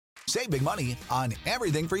Save big money on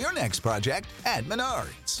everything for your next project at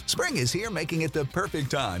Menards. Spring is here, making it the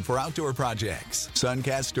perfect time for outdoor projects.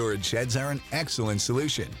 Suncast storage sheds are an excellent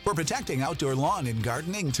solution for protecting outdoor lawn and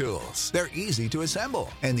gardening tools. They're easy to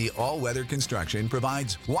assemble, and the all-weather construction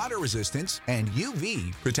provides water resistance and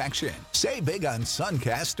UV protection. Save big on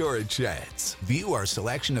Suncast storage sheds. View our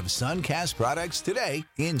selection of Suncast products today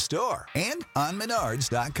in-store and on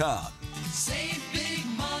Menards.com. Save big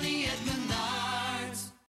money at Menards.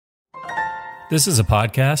 This is a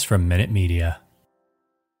podcast from Minute Media.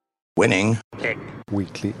 Winning Pick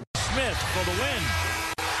Weekly. Smith for the win.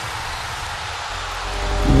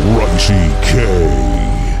 Raunchy K.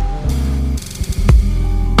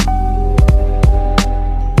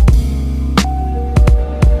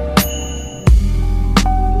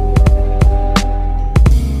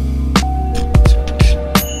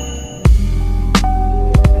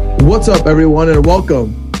 What's up, everyone, and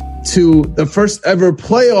welcome to the first ever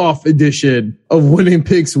playoff edition of Winning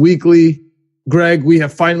Picks Weekly. Greg, we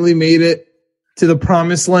have finally made it to the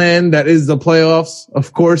promised land that is the playoffs.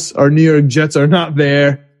 Of course, our New York Jets are not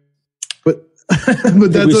there, but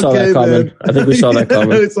that's okay, man. I think we saw that coming.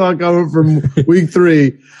 We saw it coming from week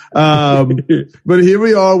 3. But here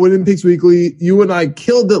we are, Winning Picks Weekly. You and I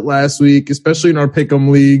killed it last week, especially in our Pick'em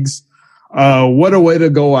leagues. What a way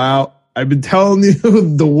to go out. I've been telling you,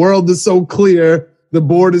 the world is so clear. The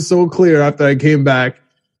board is so clear after I came back.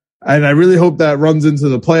 And I really hope that runs into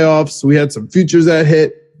the playoffs. We had some futures that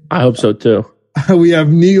hit. I hope so too. We have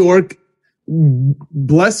New York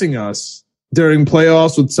blessing us during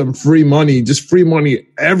playoffs with some free money, just free money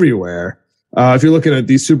everywhere. If you're looking at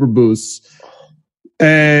these super boosts.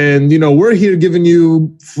 And, you know, we're here giving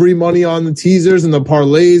you free money on the teasers and the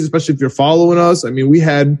parlays, especially if you're following us. I mean, we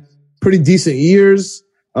had pretty decent years,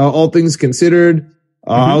 all things considered.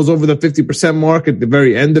 I was over the 50% mark at the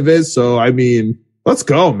very end of it. So, I mean, let's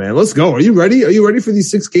go, man. Let's go. Are you ready? Are you ready for these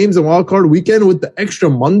 6 games in Wild Card Weekend with the extra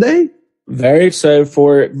Monday? Very excited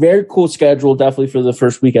for it. Very cool schedule, definitely for the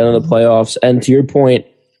first weekend of the playoffs. And to your point,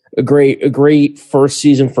 a great first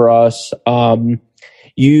season for us.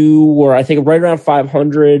 You were, I think, right around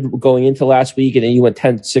 500 going into last week, and then you went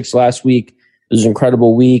 10-6 last week. It was an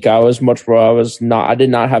incredible week. I did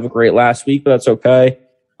not have a great last week, but that's okay.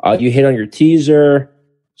 You hit on your teaser.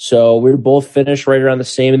 So we were both finished right around the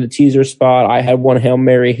same in the teaser spot. I had one Hail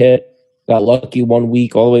Mary hit. Got lucky 1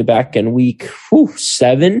 week all the way back in week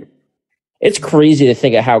 7. It's crazy to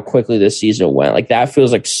think of how quickly this season went. Like, that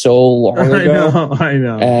feels like so long ago. I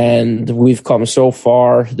know. And we've come so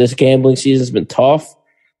far. This gambling season's been tough,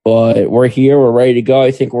 but we're here. We're ready to go. I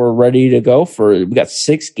think we're ready to go we got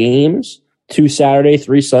 6 games. 2 Saturday,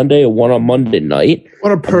 3 Sunday, and 1 on Monday night.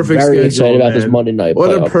 What a perfect schedule. Very excited about this Monday night. What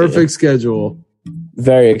a perfect schedule.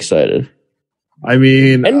 Very excited. I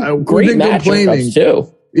mean, and great we've been complaining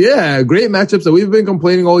too. Yeah, great matchups that we've been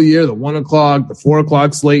complaining all year. The 1 o'clock, the 4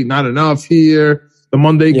 o'clock slate, not enough here. The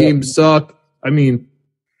Monday games suck. I mean,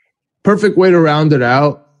 perfect way to round it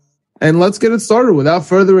out. And let's get it started without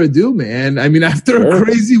further ado, man. I mean, after a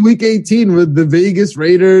crazy week 18 with the Vegas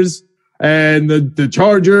Raiders and the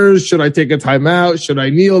Chargers, should I take a timeout? Should I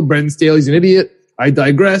kneel? Brandon Staley's an idiot. I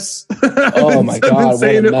digress. Oh my God.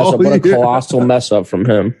 What a colossal mess up from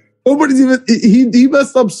him. Nobody's even, he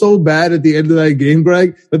messed up so bad at the end of that game,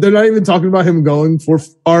 Greg, that they're not even talking about him going for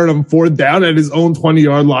Arnhem 4th down at his own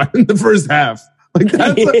 20-yard line in the first half. Like,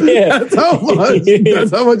 that's how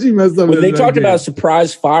much he messed up. When they talked about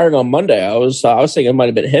surprise firing on Monday, I was thinking it might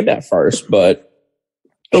have been him at first, but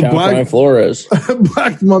Brian Flores.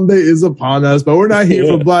 Black Monday is upon us, but we're not here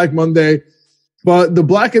for Black Monday. But the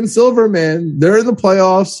Black and Silver, man, they're in the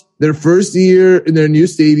playoffs, their first year in their new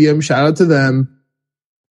stadium. Shout out to them.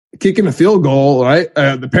 Kicking a field goal, right?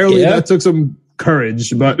 Apparently that took some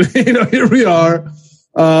courage, but you know, here we are.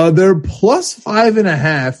 They're plus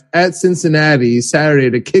 5.5 at Cincinnati Saturday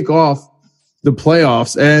to kick off the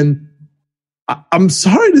playoffs. And I'm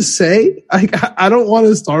sorry to say, I don't want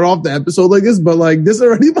to start off the episode like this, but like, this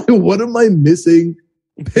already my what am I missing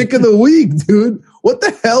pick of the week, dude? What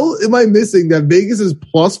the hell am I missing that Vegas is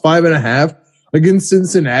plus 5.5 against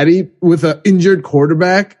Cincinnati with an injured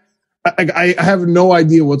quarterback? I have no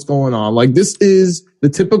idea what's going on. Like, this is the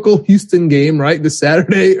typical Houston game, right? The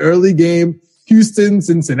Saturday early game, Houston,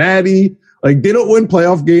 Cincinnati. Like, they don't win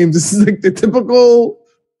playoff games. This is like the typical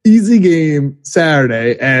easy game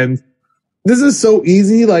Saturday. And this is so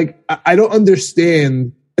easy. Like, I don't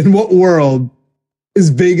understand in what world is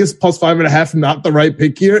Vegas plus 5.5 not the right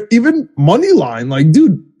pick here? Even money line. Like,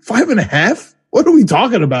 dude, 5.5? What are we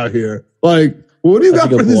talking about here? Like, what do you got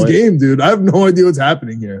for this game, dude? I have no idea what's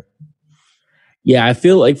happening here. Yeah, I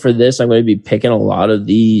feel like for this, I'm going to be picking a lot of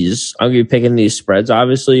these. I'm going to be picking these spreads,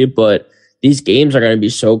 obviously, but these games are going to be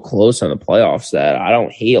so close in the playoffs that I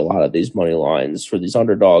don't hate a lot of these money lines for these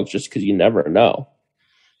underdogs just because you never know.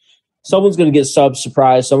 Someone's going to get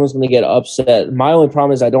surprised. Someone's going to get upset. My only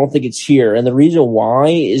problem is I don't think it's here. And the reason why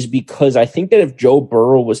is because I think that if Joe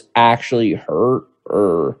Burrow was actually hurt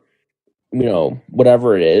or,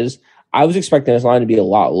 whatever it is, I was expecting this line to be a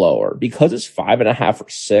lot lower. Because it's 5.5 or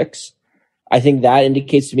 6, I think that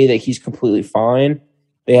indicates to me that he's completely fine.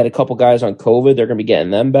 They had a couple guys on COVID. They're going to be getting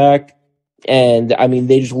them back. And,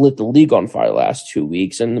 they just lit the league on fire the last 2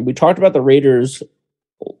 weeks. And we talked about the Raiders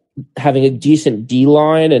having a decent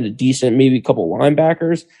D-line and a decent maybe a couple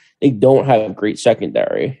linebackers. They don't have a great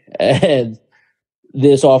secondary. And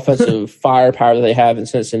this offensive firepower that they have in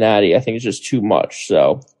Cincinnati, I think is just too much.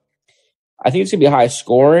 So I think it's going to be high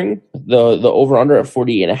scoring. The over-under at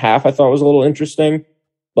 48.5 I thought was a little interesting.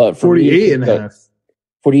 But 48.5.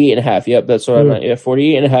 48.5. Yep, that's what I meant. Yeah,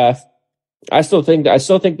 48.5. I still think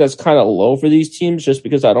that's kind of low for these teams, just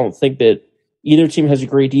because I don't think that either team has a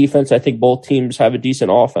great defense. I think both teams have a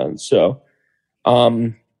decent offense. So,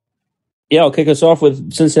 I'll kick us off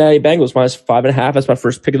with Cincinnati Bengals minus 5.5. That's my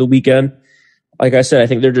first pick of the weekend. Like I said, I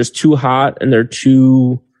think they're just too hot and they're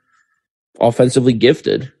too offensively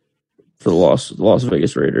gifted for the Las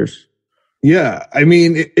Vegas Raiders. Yeah,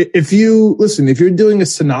 if you're doing a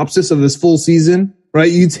synopsis of this full season,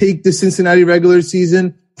 right? You take the Cincinnati regular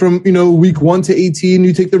season from, week 1 to 18.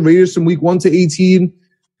 You take the Raiders from week 1 to 18.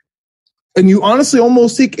 And you honestly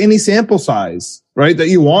almost take any sample size, right, that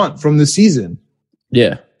you want from the season.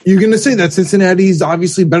 Yeah. You're going to say that Cincinnati is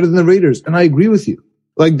obviously better than the Raiders. And I agree with you.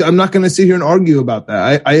 Like, I'm not going to sit here and argue about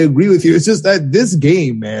that. I agree with you. It's just that this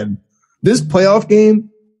game, man, this playoff game,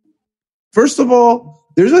 first of all,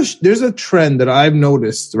 there's a trend that I've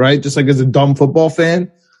noticed, right? Just like as a dumb football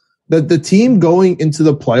fan, that the team going into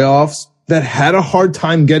the playoffs that had a hard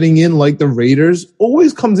time getting in, like the Raiders,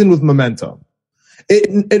 always comes in with momentum.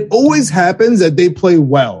 It always happens that they play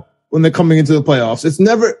well when they're coming into the playoffs.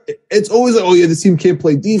 It's always like, oh yeah, this team can't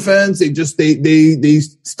play defense. They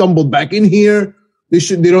stumbled back in here. They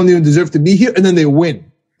don't even deserve to be here. And then they win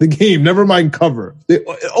the game. Never mind cover. It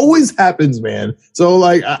always happens, man. So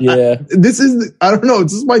like, yeah. I don't know.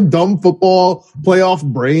 It's just my dumb football playoff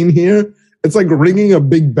brain here. It's like ringing a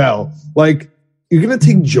big bell. Like, you're going to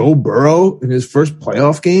take Joe Burrow in his first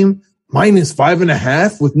playoff game minus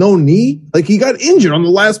 5.5 with no knee. Like, he got injured on the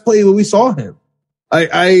last play when we saw him.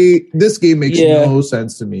 This game makes no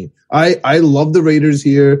sense to me. I love the Raiders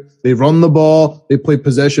here. They run the ball. They play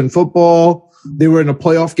possession football. They were in a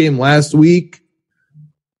playoff game last week.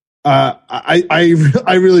 I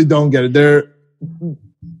really don't get it.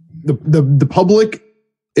 The public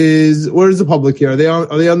is, where's the public here? Are they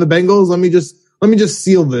on the Bengals? Let me just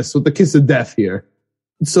seal this with the kiss of death here.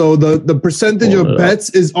 So the percentage of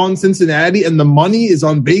bets is on Cincinnati and the money is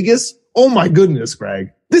on Vegas. Oh my goodness,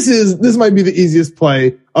 Greg. This might be the easiest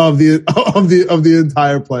play of the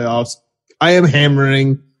entire playoffs. I am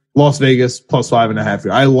hammering Las Vegas plus 5.5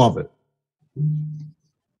 here. I love it.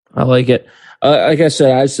 I like it. Like I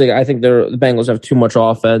said, I think the Bengals have too much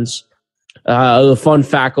offense. The fun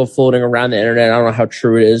fact floating around the internet, I don't know how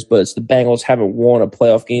true it is, but it's the Bengals haven't won a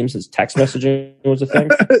playoff game since text messaging was a thing.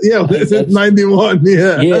 Yeah, it's 91.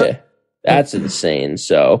 Yeah, that's insane.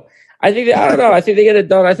 So I don't know. I think they get it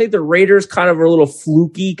done. I think the Raiders kind of are a little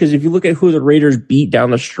fluky because if you look at who the Raiders beat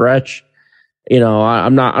down the stretch, I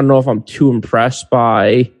don't know if I'm too impressed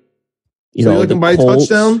by, you're looking by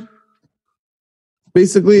touchdown?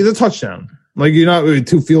 Basically, it's a touchdown. Like, you're not really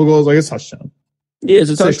 2 field goals, like it's a touchdown. Yeah, it's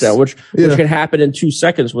a touchdown, which can happen in 2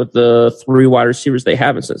 seconds with the 3 wide receivers they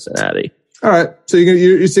have in Cincinnati. All right, so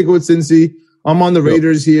you're sticking with Cincy. I'm on the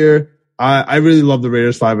Raiders here. I really love the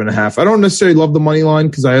Raiders 5.5. I don't necessarily love the money line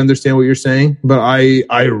because I understand what you're saying, but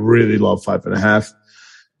I really love 5.5.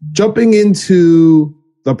 Jumping into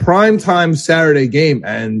the primetime Saturday game,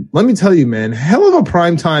 and let me tell you, man, hell of a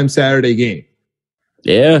primetime Saturday game.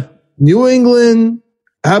 Yeah. New England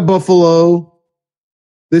at Buffalo.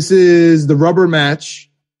 This is the rubber match,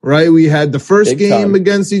 right? We had the first game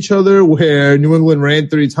against each other where New England ran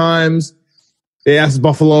 3 times. They asked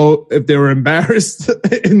Buffalo if they were embarrassed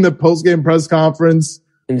in the post-game press conference.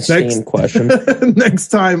 Insane question. Next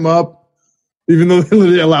time up, even though they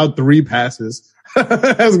literally allowed 3 passes,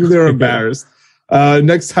 as they were embarrassed.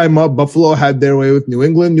 Next time up, Buffalo had their way with New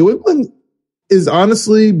England. New England is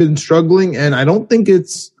honestly been struggling, and I don't think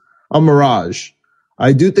it's a mirage.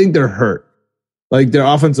 I do think they're hurt. Like, their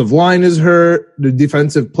offensive line is hurt, the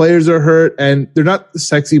defensive players are hurt, and they're not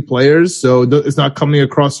sexy players, so it's not coming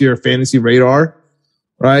across your fantasy radar,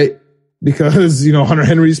 right? because, Hunter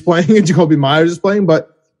Henry's playing and Jacoby Myers is playing,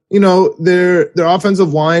 but their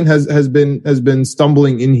offensive line has been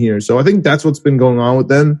stumbling in here. So I think that's what's been going on with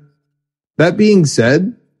them. That being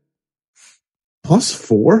said,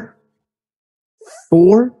 +4?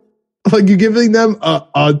 4? Like you're giving them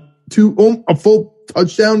a full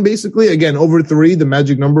touchdown, basically. Again, over 3, the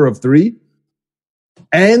magic number of 3.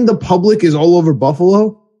 And the public is all over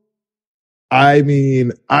Buffalo. I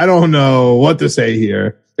mean, I don't know what to say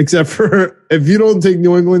here, except for if you don't take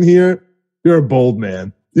New England here, you're a bold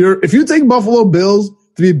man. If you take Buffalo Bills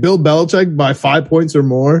to be Bill Belichick by 5 points or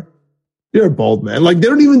more, you're a bold man. Like they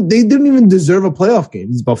didn't even deserve a playoff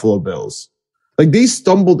game, these Buffalo Bills. Like they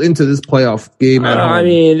stumbled into this playoff game at home. I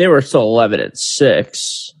mean, they were still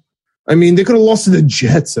 11-6. I mean, they could have lost to the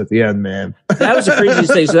Jets at the end, man. That was the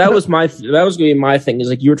craziest thing. So that was going to be my thing. Is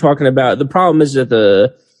like you were talking about. The problem is that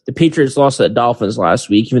the Patriots lost to the Dolphins last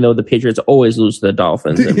week, even though the Patriots always lose to the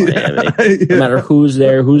Dolphins in Miami. No matter who's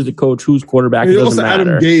there, who's the coach, who's quarterback, it doesn't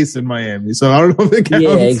matter. Adam Gase in Miami, so I don't know if it counts.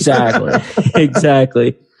 Yeah, exactly.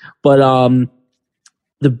 Exactly. But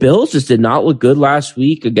the Bills just did not look good last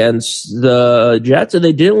week against the Jets, and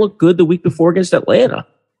they didn't look good the week before against Atlanta.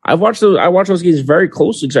 I watched those games very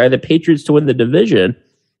closely because I had the Patriots to win the division,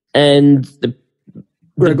 and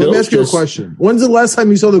Greg, let me ask you a question. When's the last time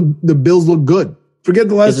you saw the Bills look good? Forget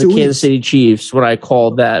the last 2 weeks. The Kansas City Chiefs when I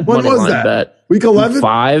called that money line bet. Week 11? Week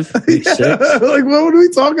 5? Week 6? Like, what are we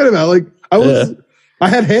talking about? Like, I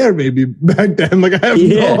had hair maybe back then. Like, I have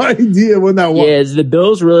no idea when that was. Yeah, the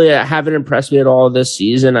Bills really haven't impressed me at all this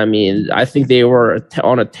season. I mean, I think they were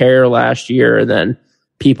on a tear last year, and then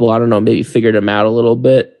people, I don't know, maybe figured them out a little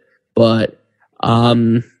bit. But they're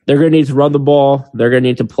going to need to run the ball. They're going to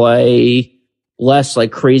need to play less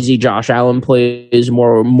like crazy Josh Allen plays,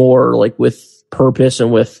 more like with purpose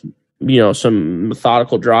and with some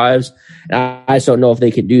methodical drives. I just don't know if they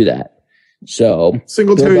can do that. So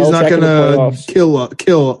Singletary's not going to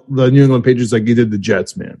kill the New England Patriots like he did the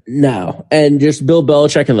Jets, man. No, and just Bill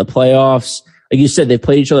Belichick in the playoffs. Like you said, they've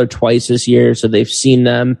played each other twice this year, so they've seen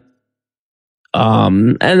them.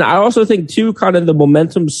 And I also think too, kind of the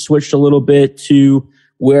momentum switched a little bit to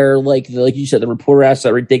where, like you said, the reporter asked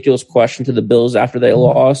that ridiculous question to the Bills after they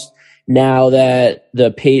lost. Now that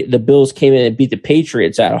the Bills came in and beat the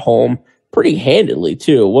Patriots at home pretty handedly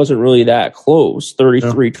too. It wasn't really that close,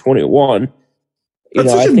 33-21. That's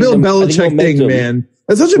such a Bill Belichick thing, man.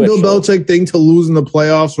 That's such a Bill Belichick thing to lose in the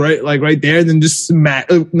playoffs, right? Like right there, and then just smack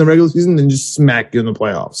in the regular season, and just smack you in the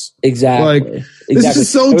playoffs. Exactly. This is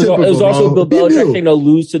so typical. It was also a Bill Belichick thing to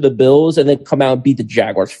lose to the Bills and then come out and beat the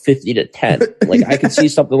Jaguars 50-10. Like I could see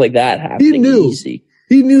something like that happening. Easy.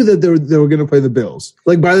 He knew that they were going to play the Bills.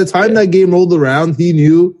 Like by the time that game rolled around, he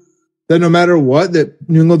knew that no matter what, that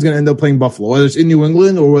New England's going to end up playing Buffalo, whether it's in New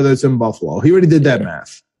England or whether it's in Buffalo. He already did that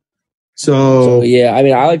math. So yeah, I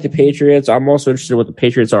mean, I like the Patriots. I'm also interested in what the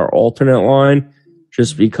Patriots are alternate line,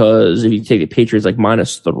 just because if you take the Patriots like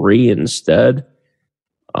 -3 instead,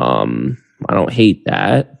 I don't hate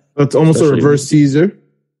that. That's almost a reverse Caesar.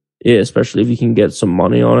 Yeah, especially if you can get some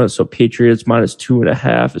money on it. So Patriots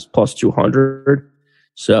 -2.5 is +200.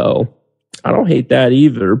 So I don't hate that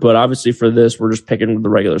either. But obviously for this, we're just picking the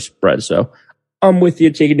regular spread. So I'm with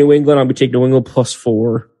you taking New England. I'll be taking New England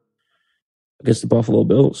 +4 against the Buffalo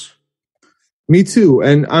Bills. Me too.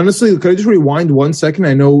 And honestly, could I just rewind 1 second?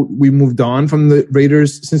 I know we moved on from the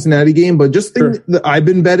Raiders-Cincinnati game, but just thing that I've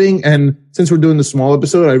been betting, and since we're doing the small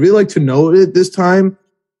episode, I really like to note it this time.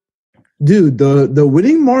 Dude, the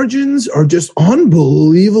winning margins are just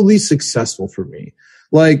unbelievably successful for me.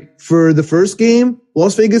 Like for the first game,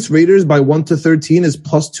 Las Vegas Raiders by 1-13 is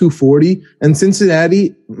 +240, and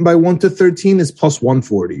Cincinnati by 1-13 is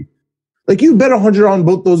 +140. Like you bet 100 on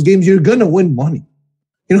both those games, you're gonna win money.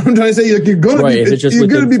 You know what I'm trying to say? Like you're gonna be, if it's just you're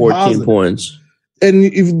within gonna be 14 positive. points. And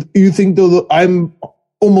if you think though, I'm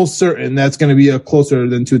almost certain that's going to be a closer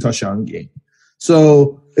than 2 touchdown game.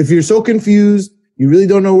 So if you're so confused, you really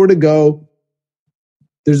don't know where to go,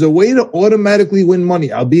 there's a way to automatically win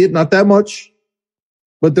money, albeit not that much,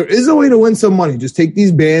 but there is a way to win some money. Just take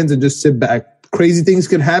these bands and just sit back. Crazy things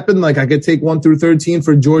could happen. Like I could take 1-13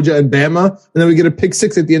 for Georgia and Bama, and then we get a pick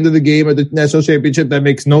 6 at the end of the game at the national championship that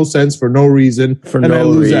makes no sense for no reason. And I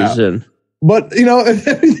lose out. But, if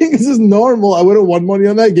everything is just normal, I would have won money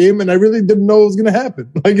on that game, and I really didn't know it was going to happen.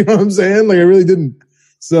 Like, you know what I'm saying? Like, I really didn't.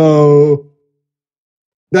 So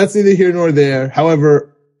that's neither here nor there.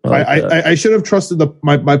 However, I should have trusted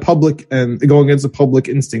my public and going against the public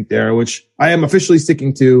instinct there, which I am officially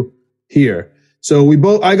sticking to here. So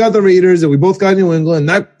I got the Raiders and we both got New England.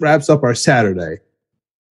 That wraps up our Saturday.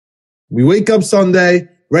 We wake up Sunday,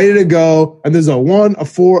 ready to go, and there's a 1, a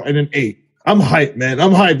 4, and an 8. I'm hyped, man.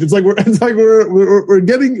 I'm hyped. It's like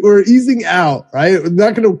we're easing out, right? We're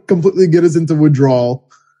not going to completely get us into withdrawal.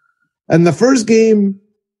 And the first game,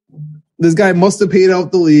 this guy must have paid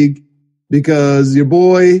out the league because your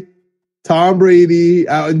boy Tom Brady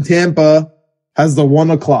out in Tampa has the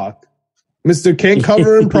 1 o'clock. Mr. Can't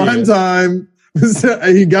cover in prime time.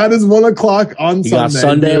 He got his 1 o'clock on Sunday. He got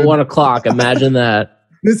Sunday at 1 o'clock. Imagine that.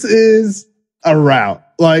 This is a rout.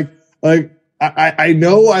 I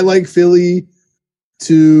know I like Philly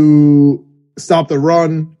to stop the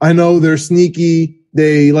run. I know they're sneaky.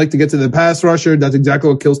 They like to get to the pass rusher. That's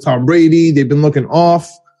exactly what kills Tom Brady. They've been looking off,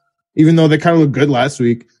 even though they kind of looked good last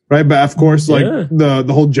week, right? But of course, the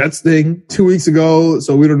whole Jets thing 2 weeks ago.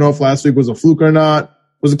 So we don't know if last week was a fluke or not.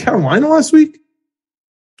 Was it Carolina last week?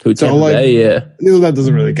 Yeah. That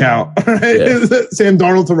doesn't really count. Right? Yeah. Sam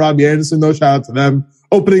Darnold to Robbie Anderson. No shout out to them.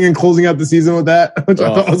 Opening and closing out the season with that, which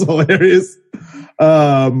I thought was hilarious.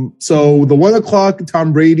 So the 1 o'clock,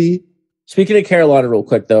 Tom Brady. Speaking of Carolina real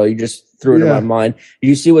quick, though, you just threw it in my mind.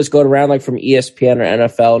 You see what's going around like from ESPN or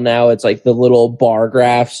NFL now? It's like the little bar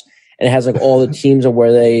graphs, and it has like all the teams and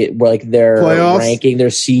where they're playoffs? ranking their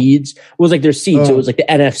seeds. It was like their seeds. So it was like the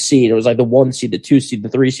NFC. It was like the 1 seed, the 2 seed, the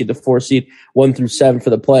 3 seed, the 4 seed, 1 through 7 for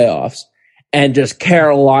the playoffs. And just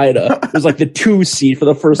Carolina was like the 2 seed for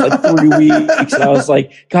the first like 3 weeks. And I was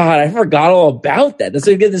like, God, I forgot all about that. That's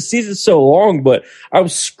again, the season's so long, but I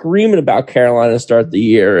was screaming about Carolina to start the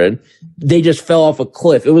year, and they just fell off a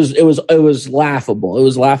cliff. It was laughable. It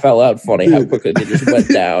was laugh out loud funny how quickly they just went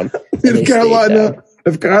down.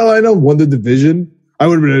 If Carolina won the division, I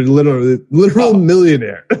would have been a literal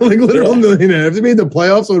millionaire. Millionaire. If they made the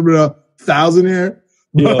playoffs, I would have been a thousandaire.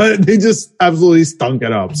 But they just absolutely stunk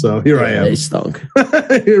it up. So here I am. They stunk.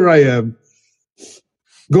 Here I am.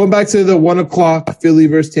 Going back to the 1 o'clock Philly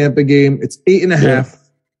versus Tampa game, it's 8.5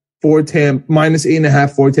 for Tampa, minus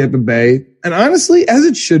 8.5 for Tampa Bay. And honestly, as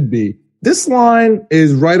it should be, this line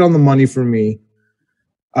is right on the money for me.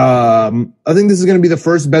 I think this is going to be the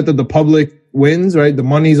first bet that the public wins, right? The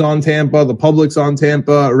money's on Tampa. The public's on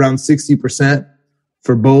Tampa, around 60%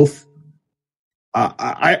 for both.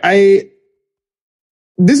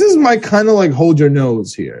 This is my kind of like hold your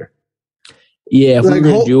nose here. Yeah, if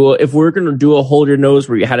we're gonna do a hold your nose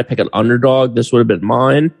where you had to pick an underdog, this would have been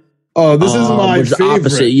mine. Oh, this is my favorite.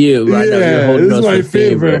 Opposite you right now. This is my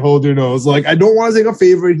favorite hold your nose. Like, I don't want to take a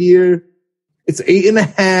favorite here. It's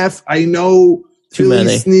 8.5. I know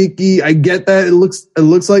Philly's sneaky. I get that. It looks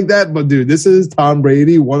like that, but dude, this is Tom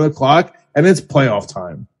Brady, 1 o'clock, and it's playoff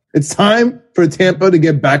time. It's time for Tampa to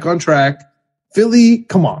get back on track. Philly,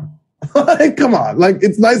 come on. Come on. Like,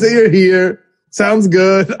 it's nice that you're here. Sounds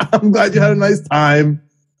good. I'm glad you had a nice time.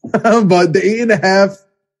 But the 8.5,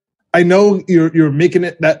 I know you're making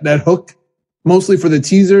it that hook mostly for the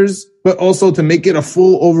teasers, but also to make it a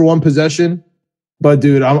full over 1 possession. But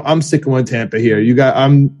dude, I'm sticking with Tampa here. You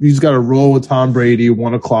just got to roll with Tom Brady,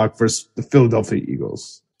 1 o'clock versus the Philadelphia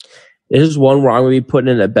Eagles. This is one where I'm going to be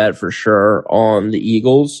putting in a bet for sure on the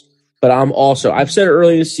Eagles. But I've said it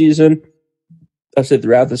early this season. I've said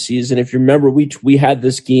throughout the season. If you remember, we had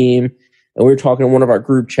this game and we were talking in one of our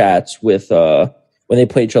group chats with when they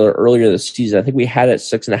played each other earlier this season. I think we had it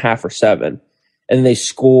 6.5 or 7, and they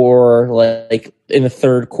score like in the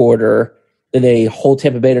third quarter. Then they hold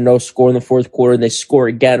Tampa Bay to no score in the fourth quarter, and they score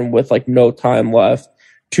again with like no time left.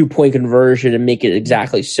 2-point conversion and make it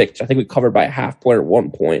exactly 6. I think we covered by a half point at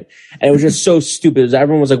 1 point, and it was just so stupid.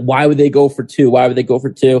 Everyone was like, "Why would they go for 2? Why would they go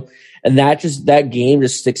for 2?" And that game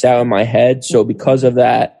just sticks out in my head. So because of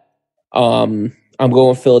that, I'm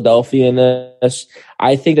going Philadelphia in this.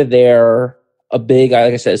 I think that they're a big,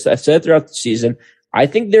 like I said throughout the season, I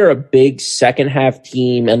think they're a big second half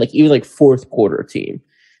team and like even like fourth quarter team.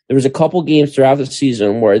 There was a couple games throughout the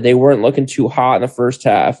season where they weren't looking too hot in the first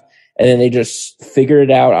half, and then they just figured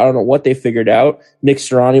it out. I don't know what they figured out. Nick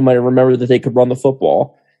Sirianni might have remembered that they could run the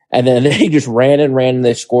football, and then they just ran and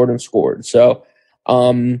they scored. So,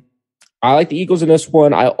 I like the Eagles in this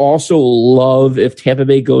one. I also love if Tampa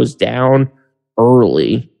Bay goes down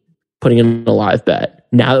early, putting in a live bet.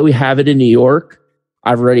 Now that we have it in New York,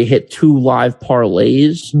 I've already hit 2 live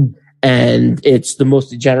parlays, and it's the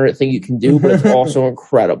most degenerate thing you can do, but it's also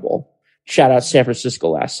incredible. Shout out San Francisco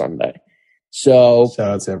last Sunday. So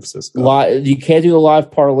shout out San Francisco. You can't do the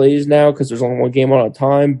live parlays now because there's only 1 game on at a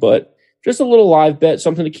time, but just a little live bet,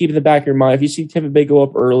 something to keep in the back of your mind. If you see Tampa Bay go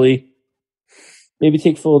up early, maybe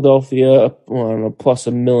take Philadelphia, plus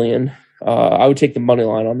 $1 million. I would take the money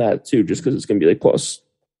line on that too, just because it's going to be like plus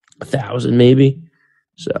 1,000 maybe.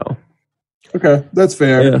 So, okay, that's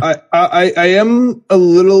fair. Yeah. I am a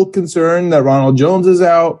little concerned that Ronald Jones is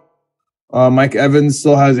out. Mike Evans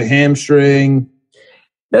still has a hamstring.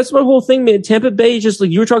 That's my whole thing, man. Tampa Bay is just like,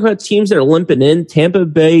 you were talking about teams that are limping in. Tampa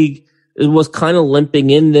Bay was kind of limping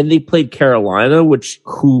in. Then they played Carolina,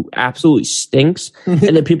 who absolutely stinks. And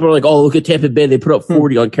then people are like, oh, look at Tampa Bay. They put up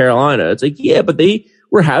 40 on Carolina. It's like, yeah, but they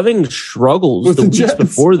were having struggles With the weeks Jets.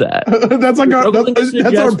 before that. That's like our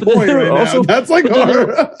point right now. That's like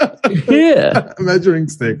our Yeah. measuring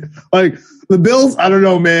stick. Like the Bills, I don't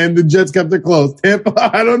know, man. The Jets kept it close. Tampa,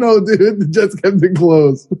 I don't know, dude. The Jets kept it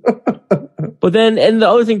close. But then, and the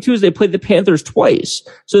other thing too is they played the Panthers twice.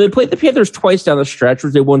 So they played the Panthers twice down the stretch,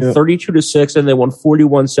 where they won 32-6 and they won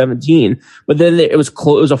 41-17. But then it was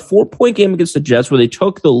close. It was a 4-point game against the Jets where they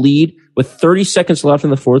took the lead with 30 seconds left in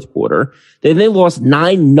the fourth quarter. Then they lost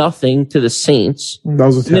 9-0 to the Saints. That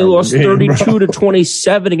was a and they lost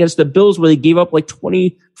 32-27 against the Bills, where they gave up like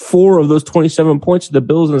 24 of those 27 points to the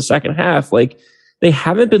Bills in the second half. Like, they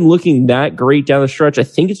haven't been looking that great down the stretch. I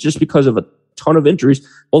think it's just because of a ton of injuries,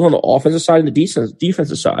 both on the offensive side and the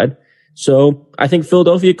defensive side. So I think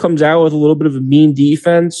Philadelphia comes out with a little bit of a mean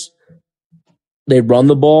defense. They run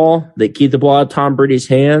the ball. They keep the ball out of Tom Brady's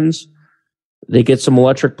hands. They get some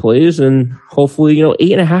electric plays, and hopefully,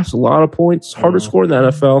 8.5 is a lot of points. Hard to score in the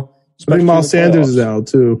NFL. I think Miles Sanders is out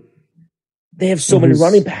too. They have so many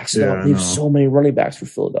running backs now. Yeah, They have so many running backs for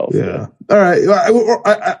Philadelphia. Yeah. All right.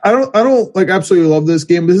 I don't like absolutely love this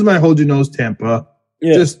game. This is my hold your nose Tampa.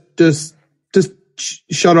 Yeah. Just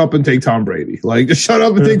shut up and take Tom Brady. Like, just shut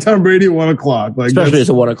up and take Tom Brady at 1 o'clock. Like, Especially it's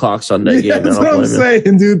a 1 o'clock Sunday game. That's what I'm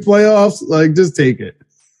saying, dude. Playoffs, like, just take it.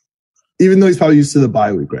 Even though he's probably used to the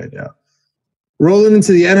bye week right now. Rolling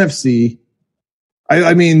into the NFC.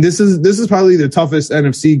 I mean, this is probably the toughest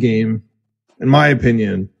NFC game, in my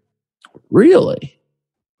opinion. Really?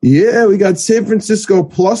 Yeah, we got San Francisco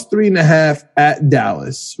plus 3.5 at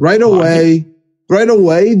Dallas. Right away,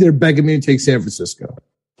 they're begging me to take San Francisco.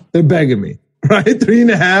 They're begging me, right?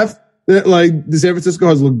 3.5. Like, the San Francisco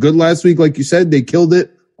has looked good last week. Like you said, they killed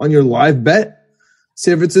it on your live bet.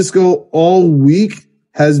 San Francisco all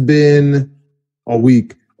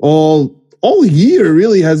year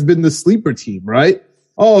really has been the sleeper team, right?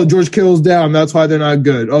 Oh, George Kittle's down. That's why they're not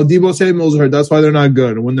good. Oh, Deebo Samuel's hurt. That's why they're not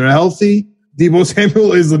good. And when they're healthy, Deebo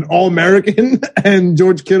Samuel is an All-American and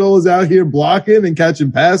George Kittle is out here blocking and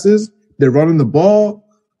catching passes. They're running the ball.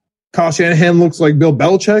 Kyle Shanahan looks like Bill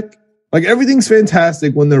Belichick. Like, everything's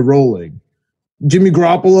fantastic when they're rolling. Jimmy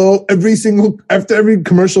Garoppolo, after every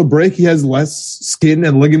commercial break, he has less skin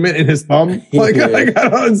and ligament in his thumb. Like,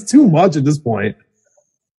 it's too much at this point.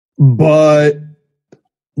 But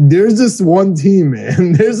there's this one team,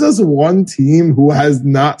 man. There's this one team who has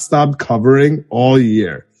not stopped covering all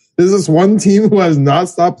year. There's this one team who has not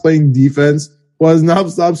stopped playing defense, who has not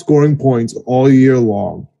stopped scoring points all year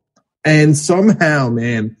long. And somehow,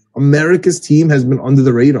 man, America's team has been under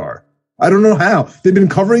the radar. I don't know how. They've been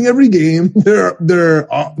covering every game. They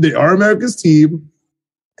are America's team,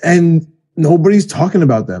 and nobody's talking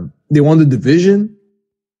about them. They won the division,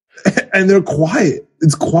 and they're quiet.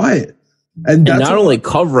 It's quiet. And not only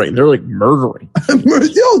covering, they're like murdering.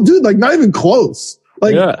 Yo, dude, like, not even close.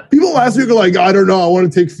 Like, people last week were like, I don't know, I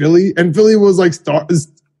want to take Philly. And Philly was like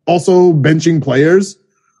also benching players.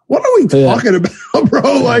 What are we talking about, bro?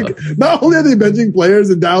 Like, not only are they benching players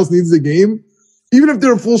and Dallas needs the game, even if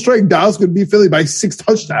they're full strength, Dallas could beat Philly by 6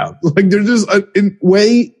 touchdowns. Like, they're just a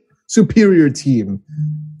way superior team.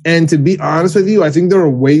 And to be honest with you, I think they're a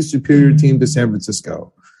way superior team to San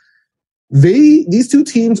Francisco. These two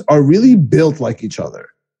teams are really built like each other.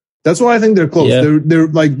 That's why I think they're close. Yeah.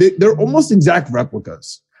 They're almost exact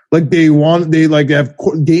replicas. Like, they have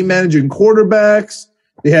game managing quarterbacks.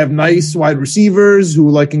 They have nice wide receivers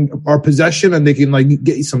who are possession and they can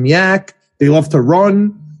get you some yak. They love to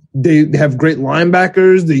run. They have great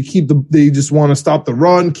linebackers. They just want to stop the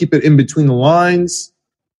run, keep it in between the lines.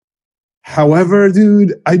 However,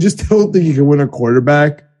 dude, I just don't think you can win a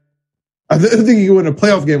quarterback. I think you can win a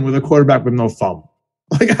playoff game with a quarterback with no thumb.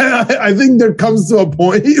 Like, I think there comes to a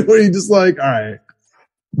point where you're just like, all right,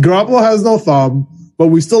 Garoppolo has no thumb, but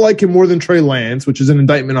we still like him more than Trey Lance, which is an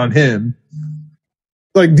indictment on him.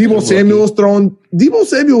 Like, Deebo Samuel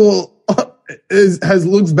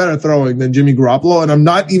looks better throwing than Jimmy Garoppolo, and I'm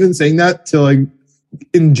not even saying that to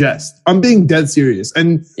in jest. I'm being dead serious.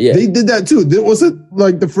 And they did that too. Was it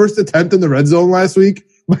the first attempt in the red zone last week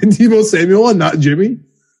by Deebo Samuel and not Jimmy?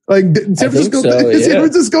 Like, San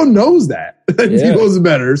Francisco knows that. Deebo's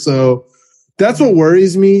better. So that's what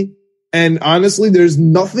worries me. And honestly, there's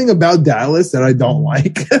nothing about Dallas that I don't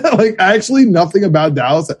like. Actually nothing about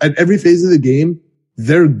Dallas. At every phase of the game,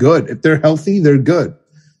 they're good. If they're healthy, they're good.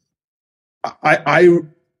 I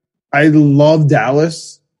love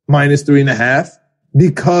Dallas minus 3.5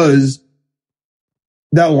 because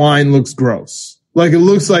that line looks gross. Like, it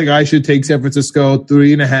looks like I should take San Francisco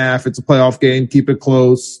 3.5. It's a playoff game. Keep it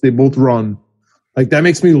close. They both run. Like, that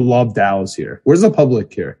makes me love Dallas here. Where's the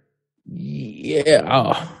public here?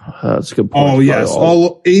 Yeah. That's a good point. Oh, yes.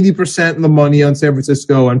 All 80% of the money on San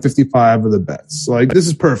Francisco and 55 of the bets. Like, this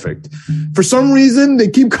is perfect. For some reason, they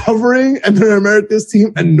keep covering and they're America's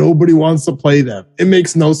team and nobody wants to play them. It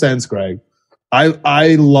makes no sense, Greg.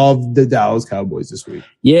 I love the Dallas Cowboys this week.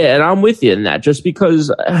 Yeah, and I'm with you in that just because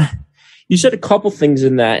you said a couple things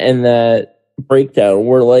in that breakdown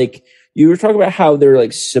where, like, you were talking about how they're,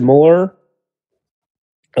 like, similar,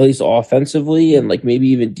 at least offensively and, like, maybe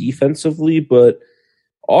even defensively. But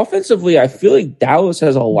offensively, I feel like Dallas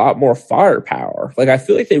has a lot more firepower. Like, I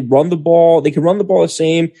feel like they run the ball. They can run the ball the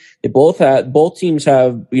same. Both teams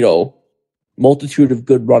have, multitude of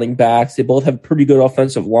good running backs. They both have pretty good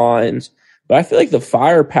offensive lines. But I feel like the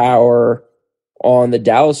firepower on the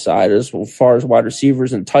Dallas side, as far as wide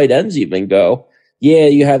receivers and tight ends even go, yeah,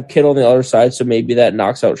 you have Kittle on the other side, so maybe that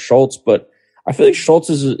knocks out Schultz. But I feel like Schultz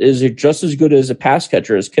is just as good as a pass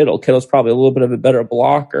catcher as Kittle. Kittle's probably a little bit of a better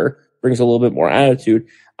blocker, brings a little bit more attitude.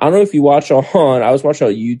 I don't know if you watch I was watching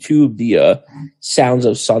on YouTube the Sounds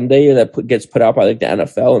of Sunday that gets put out by like the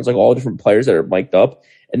NFL. And it's like all different players that are mic'd up.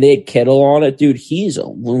 And they had Kittle on it. Dude, he's a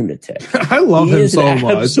lunatic. I love him so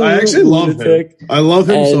much. I actually love him. I love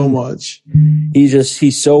him so much.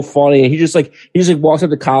 He's so funny. And he just walks up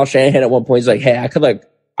to Kyle Shanahan at one point. He's like, hey,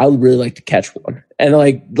 I would really like to catch one. And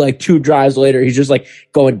like 2 drives later, he's just like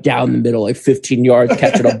going down the middle, like 15 yards,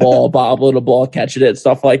 catching a ball, bobbling a ball, catching it,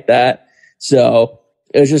 stuff like that. So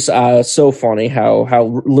it was just so funny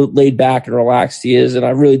how laid back and relaxed he is. And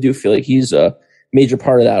I really do feel like he's a major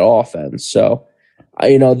part of that offense. So,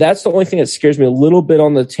 that's the only thing that scares me a little bit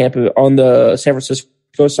on the San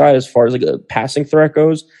Francisco side as far as like a passing threat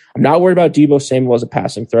goes. I'm not worried about Deebo Samuel as a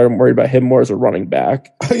passing threat. I'm worried about him more as a running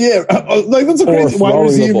back. Yeah, like that's a crazy wide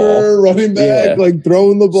receiver, running back, like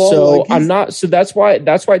throwing the ball. So like I'm not. So that's why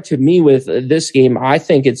to me with this game, I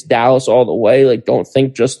think it's Dallas all the way. Like, don't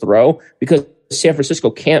think just throw because San Francisco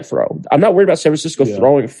can't throw. I'm not worried about San Francisco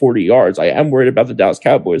throwing 40 yards. I am worried about the Dallas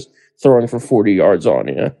Cowboys throwing for 40 yards on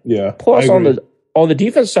you. Yeah. Plus on the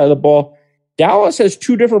defense side of the ball, Dallas has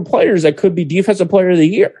 2 different players that could be defensive player of the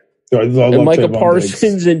year. And Micah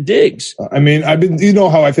Parsons and Diggs. I mean,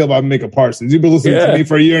 how I feel about Micah Parsons. You've been listening to me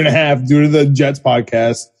for a year and a half due to the Jets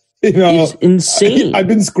podcast. It's insane. I've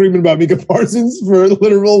been screaming about Micah Parsons for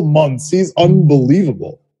literal months. He's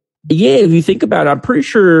unbelievable. Yeah, if you think about it, I'm pretty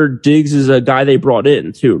sure Diggs is a guy they brought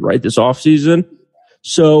in too, right? This offseason.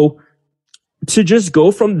 So to just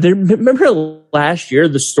go from there, remember last year,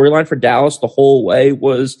 the storyline for Dallas the whole way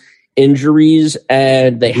was injuries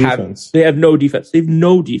and they have no defense. They have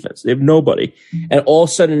no defense. They have nobody. And all of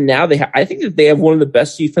a sudden now I think that they have one of the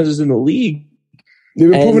best defenses in the league.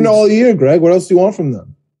 They've been proving it all year, Greg. What else do you want from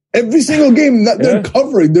them? Every single game they're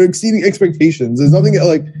covering, they're exceeding expectations. There's nothing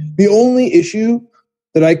like the only issue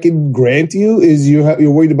that I can grant you is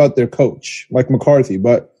you're worried about their coach, Mike McCarthy,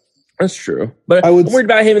 but that's true. But I'm worried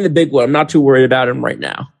about him in the big one. I'm not too worried about him right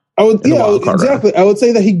now. Exactly. I would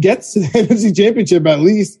say that he gets to the NFC Championship at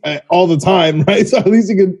least all the time, right? So at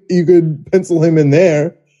least you could pencil him in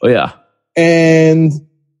there. Oh yeah. And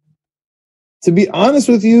to be honest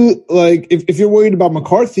with you, like if you're worried about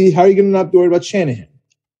McCarthy, how are you going to not be worried about Shanahan?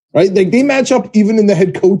 Right? Like they match up even in the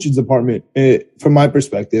head coach's department, from my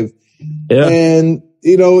perspective. Yeah. And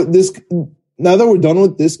this now that we're done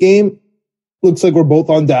with this game, looks like we're both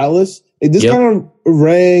on Dallas. This kind of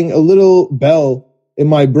rang a little bell in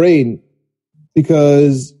my brain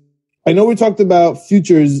because I know we talked about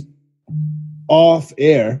futures off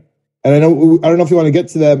air, and I don't know if you want to get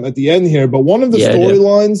to them at the end here, but one of the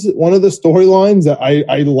storylines that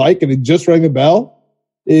I like, and it just rang a bell,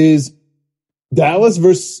 is Dallas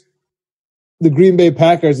versus the Green Bay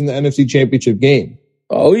Packers in the NFC Championship game.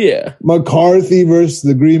 Oh yeah, McCarthy versus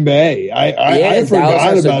the Green Bay. I forgot Dallas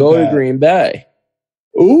has about to go that. To Green Bay.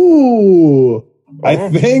 Ooh, I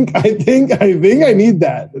think I need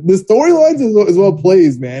that. The storylines is what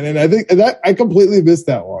plays, man, and I think that I completely missed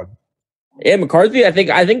that one. Yeah, McCarthy. I think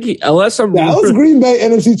unless I'm Dallas Green Bay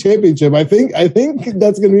NFC Championship. I think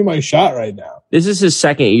that's gonna be my shot right now. This is his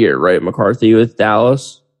second year, right? McCarthy with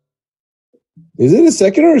Dallas. Is it his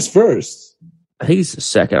second or his first? I think it's his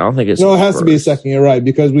second. I don't think it's. No, it has to be his second. You're right,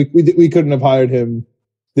 because we couldn't have hired him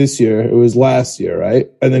this year. It was last year, right?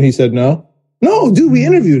 And then he said no. No, dude, we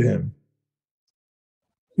interviewed him.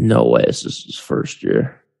 No way, this is his first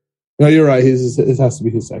year. No, you're right. It has to be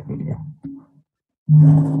his second year.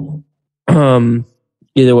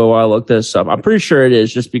 Either way, while I look this up, I'm pretty sure it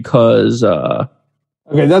is just because.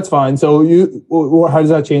 Okay, that's fine. So how does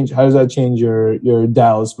that change? How does that change your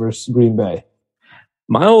Dallas versus Green Bay?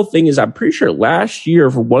 My whole thing is I'm pretty sure last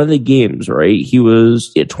year for one of the games, right?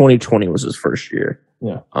 2020 was his first year.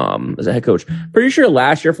 Yeah. As a head coach. Pretty sure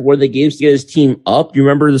last year for one of the games to get his team up, do you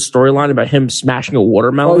remember the storyline about him smashing a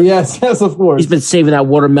watermelon? Oh, yes, of course. He's been saving that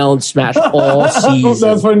watermelon smash all season.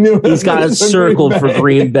 That's what I knew. He's got it circled for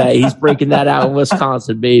Green Bay. He's breaking that out in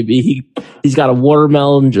Wisconsin, baby. He's got a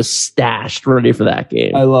watermelon just stashed ready for that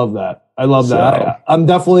game. I love that. I'm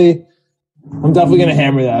definitely going to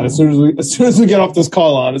hammer that as soon as we get off this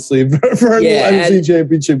call, honestly, for the NFC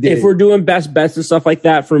Championship game. If we're doing best bets and stuff like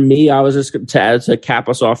that, for me, I was just to cap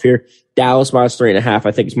us off here. Dallas minus 3.5,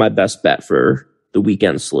 I think is my best bet for the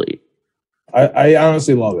weekend slate. I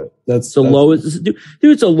honestly love it. That's the lowest, dude.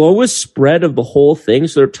 It's the lowest spread of the whole thing.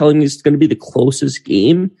 So they're telling me it's going to be the closest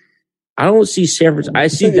game. I don't see San Francisco. I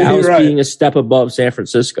see Dallas being a step above San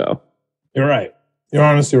Francisco. You're right. You're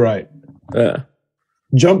honestly right.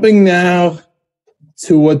 Jumping now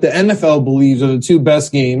to what the NFL believes are the two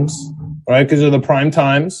best games, right? Because they're the prime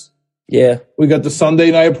times. Yeah. We got the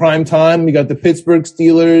Sunday night prime time. We got the Pittsburgh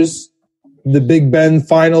Steelers, the Big Ben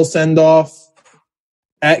final send-off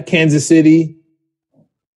at Kansas City,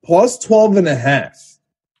 plus 12.5.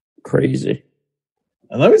 Crazy.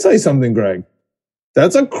 And let me tell you something, Greg.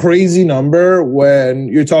 That's a crazy number when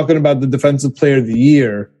you're talking about the defensive player of the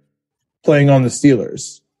year playing on the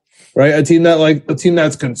Steelers. Right, a team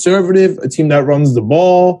that's conservative, a team that runs the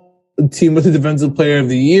ball, a team with the defensive player of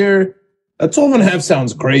the year. That 12.5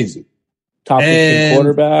 sounds crazy. Top 15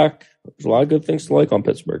 quarterback. There's a lot of good things to like on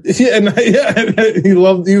Pittsburgh. You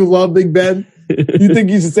love Big Ben. You think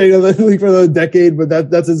you should stay in the league for another decade, but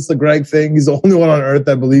that's just a Greg thing. He's the only one on earth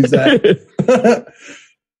that believes that.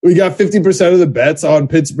 We got 50% of the bets on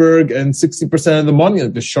Pittsburgh and 60% of the money.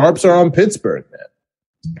 Like the sharps are on Pittsburgh, man.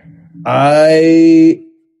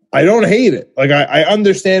 I don't hate it. Like I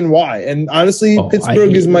understand why. And honestly,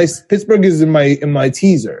 Pittsburgh is in my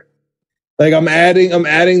teaser. Like I'm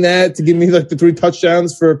adding that to give me like the 3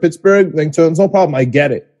 touchdowns for Pittsburgh. Like so it's no problem. I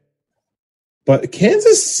get it. But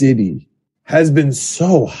Kansas City has been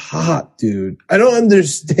so hot, dude. I don't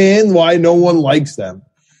understand why no one likes them.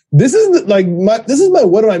 This is my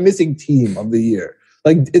what am I missing team of the year.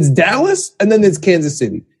 Like it's Dallas and then it's Kansas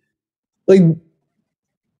City. Like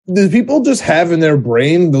the people just have in their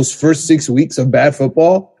brain those first 6 weeks of bad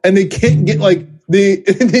football, and they can't get they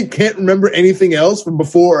can't remember anything else from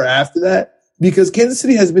before or after that because Kansas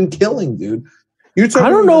City has been killing, dude. I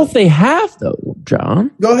don't know if they have though,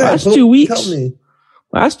 John. Go ahead. Last 2 weeks. Tell me.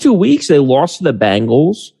 Last 2 weeks they lost to the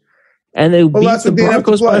Bengals, and they beat the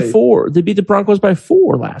Broncos by 4. They beat the Broncos by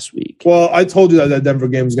 4 last week. Well, I told you that Denver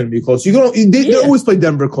game was going to be close. They always play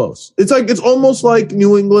Denver close. It's almost like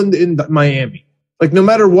New England in Miami. Like, no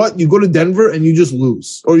matter what, you go to Denver and you just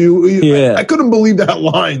lose. Or I couldn't believe that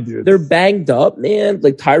line, dude. They're banged up, man.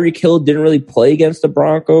 Like, Tyreek Hill didn't really play against the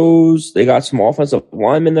Broncos. They got some offensive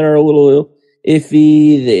linemen that are a little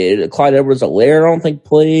iffy. Clyde Edwards-Helaire, I don't think,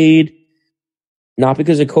 played. Not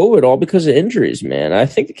because of COVID, all because of injuries, man. I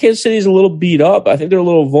think the Kansas City's a little beat up. I think they're a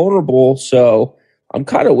little vulnerable. So I'm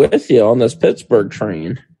kind of with you on this Pittsburgh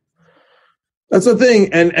train. That's the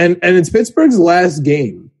thing. And it's Pittsburgh's last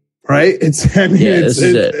game. Right? It's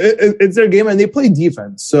their game and they play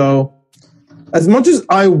defense. So as much as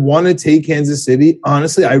I want to take Kansas City,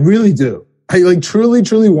 honestly, I really do. I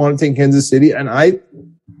truly want to take Kansas City. And I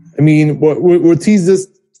mean, we'll tease this,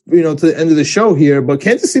 to the end of the show here, but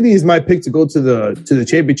Kansas City is my pick to go to the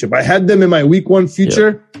championship. I had them in my week 1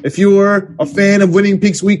 future. Yeah. If you were a fan of Winning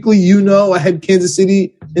Picks Weekly, I had Kansas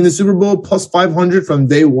City in the Super Bowl plus 500 from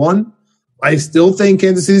day 1. I still think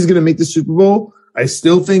Kansas City is going to make the Super Bowl. I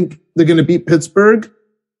still think they're going to beat Pittsburgh,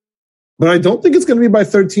 but I don't think it's going to be by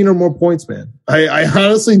 13 or more points, man. I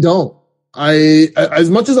honestly don't. As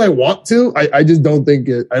much as I want to, I just don't think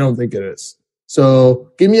it. I don't think it is.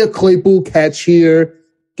 So give me a Claypool catch here.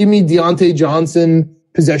 Give me Deontay Johnson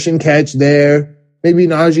possession catch there. Maybe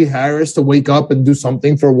Najee Harris to wake up and do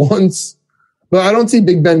something for once. But I don't see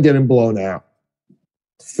Big Ben getting blown out.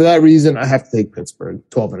 For that reason, I have to take Pittsburgh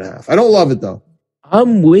 12.5. I don't love it though.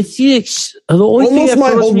 I'm with you. The only almost thing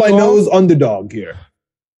that hold my nose underdog here.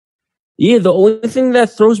 Yeah, the only thing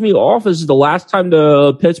that throws me off is the last time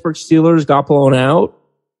the Pittsburgh Steelers got blown out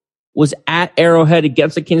was at Arrowhead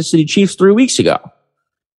against the Kansas City Chiefs 3 weeks ago.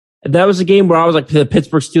 And that was a game where I was like, the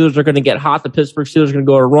Pittsburgh Steelers are going to get hot. The Pittsburgh Steelers are going to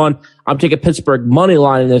go on a run. I'm taking Pittsburgh money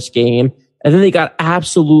line in this game. And then they got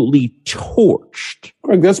absolutely torched.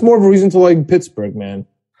 Greg, that's more of a reason to like Pittsburgh, man.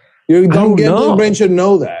 Your dumb gambling brain should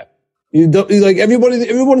know that.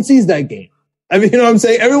 Everyone sees that game. I mean, you know what I'm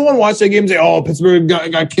saying? Everyone watched that game and say, oh, Pittsburgh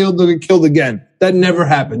got killed again. That never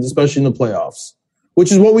happens, especially in the playoffs,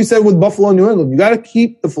 which is what we said with Buffalo and New England. You got to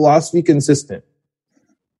keep the philosophy consistent.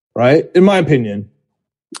 right? In my opinion.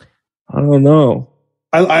 I don't know.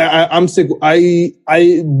 I'm sick. I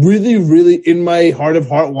really, really, in my heart of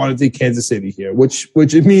heart, want to take Kansas City here, which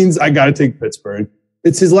it means I got to take Pittsburgh.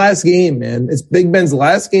 It's his last game, man. It's Big Ben's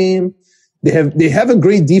last game. They have a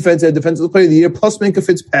great defense. They have defensive player of the year, plus Minkah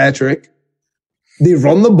Fitzpatrick. They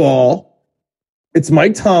run the ball. It's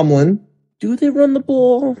Mike Tomlin. Do they run the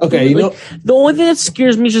ball? Okay, the only thing that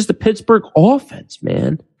scares me is just the Pittsburgh offense,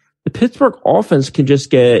 man. The Pittsburgh offense can just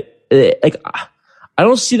get I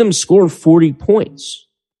don't see them score 40 points.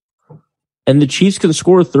 And the Chiefs can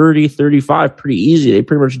score 30, 35 pretty easy. They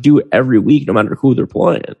pretty much do it every week, no matter who they're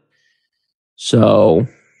playing. So,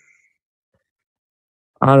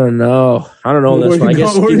 I don't know. Where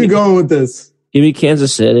are you going with this? Give me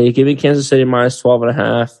Kansas City. Give me Kansas City minus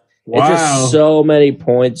 12.5. Wow. It's just so many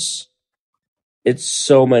points. It's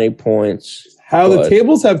so many points. How the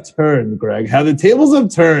tables have turned, Greg. How the tables have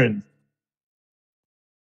turned.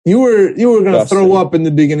 You were going to throw up in the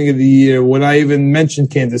beginning of the year when I even mentioned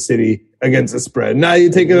Kansas City against the spread. Now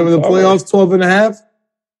you're taking them in the playoffs 12.5?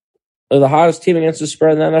 They're the hottest team against the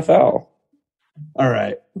spread in the NFL. All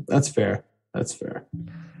right. That's fair.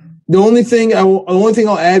 The only thing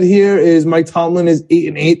I'll add here is Mike Tomlin is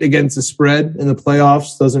 8-8 against the spread in the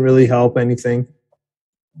playoffs. Doesn't really help anything.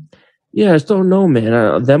 Yeah, I just don't know,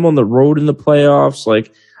 man. Them on the road in the playoffs,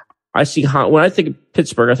 like I see when I think of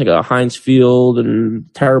Pittsburgh, I think of Heinz Field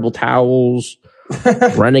and terrible towels,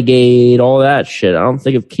 Renegade, all that shit. I don't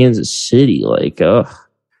think of Kansas City. Like, okay,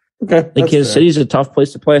 I think Kansas City's a tough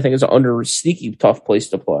place to play. I think it's an sneaky tough place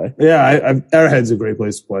to play. Yeah, Arrowhead's a great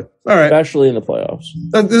place to play. All right, especially in the playoffs.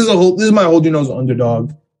 This is my hold your nose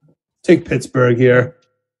underdog. Take Pittsburgh here,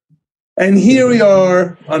 and here we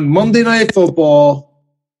are on Monday Night Football.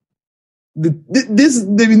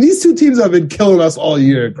 These two teams have been killing us all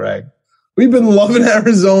year, Greg. We've been loving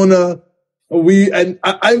Arizona.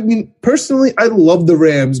 I mean, personally, I love the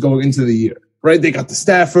Rams going into the year, right? They got the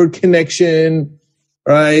Stafford connection,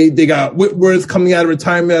 right? They got Whitworth coming out of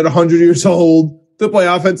retirement at 100 years old. They play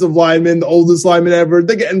offensive lineman, the oldest lineman ever.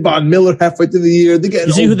 They're getting Von Miller halfway through the year. They're getting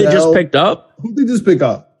You see who they just picked up? Who did they just pick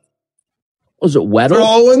up? Was it Weddle?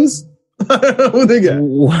 Owens? I don't know who they get.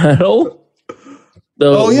 Weddle?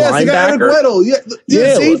 Yes, he got Eric Weddle.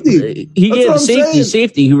 Yeah, safety. He gave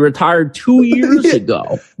safety who retired 2 years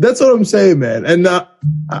ago. That's what I'm saying, man. And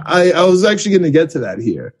I was actually going to get to that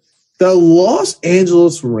here. The Los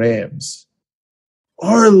Angeles Rams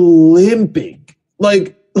are limping.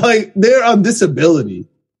 Like they're on disability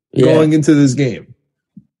going into this game.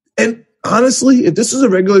 And honestly, if this is a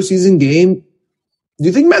regular season game, do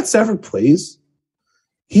you think Matt Stafford plays?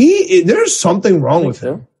 There's something wrong with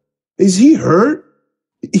him. Is he hurt?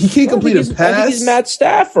 He can't complete a pass. I think he's Matt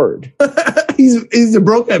Stafford. he's a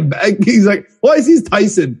broken back. He's like, why is he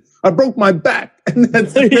Tyson? I broke my back. And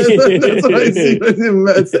that's what I see with him.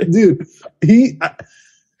 Dude,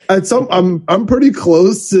 I'm pretty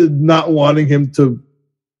close to not wanting to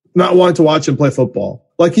watch him play football.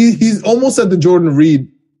 Like he's almost at the Jordan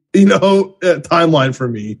Reed, timeline for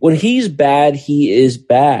me. When he's bad, he is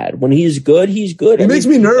bad. When he's good, he's good. He makes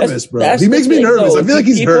me nervous, bro. He makes me nervous. I feel like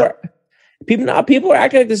he's hurt. People are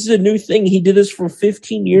acting like this is a new thing. He did this for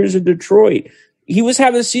 15 years in Detroit. He was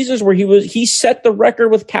having seasons where he set the record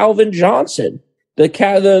with Calvin Johnson,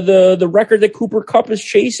 the record that Cooper Kupp is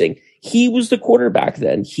chasing. He was the quarterback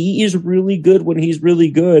then. He is really good when he's really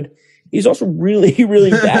good. He's also really, really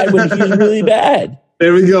bad when he's really bad.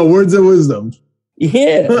 There we go. Words of wisdom.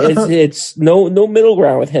 Yeah, it's no middle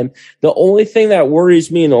ground with him. The only thing that worries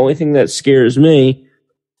me and the only thing that scares me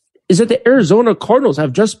is that the Arizona Cardinals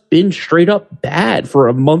have just been straight up bad for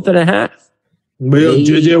a month and a half. But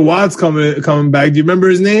JJ Watt's coming back. Do you remember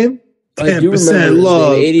his name? 10%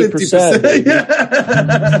 love, 80%.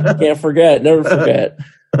 Yeah. Can't forget, never forget.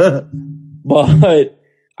 But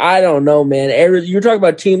I don't know, man. You're talking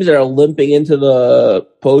about teams that are limping into the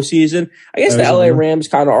postseason. I guess the LA Rams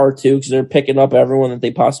kind of are too because they're picking up everyone that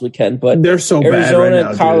they possibly can. But they're so Arizona, bad right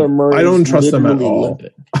now, Kyler Murray, I don't trust them at all.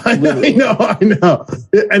 I know.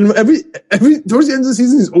 And every towards the end of the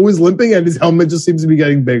season, he's always limping, and his helmet just seems to be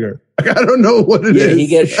getting bigger. Like, I don't know what it is. Yeah, he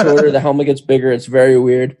gets shorter. The helmet gets bigger. It's very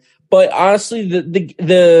weird. But honestly,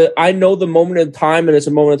 I know the moment in time, and it's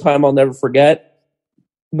a moment in time I'll never forget.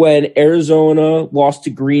 When Arizona lost to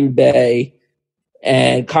Green Bay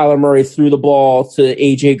and Kyler Murray threw the ball to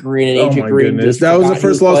AJ Green and AJ Green. That was the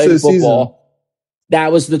first loss of the season.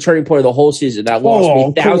 That was the turning point of the whole season. That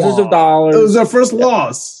lost me thousands of dollars. It was their first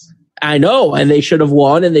loss. I know. And they should have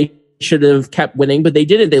won and they should have kept winning, but they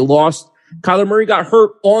didn't. They lost Kyler Murray got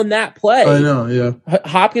hurt on that play. I know, yeah.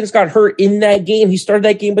 Hopkins got hurt in that game. He started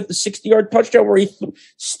that game with the 60-yard touchdown where he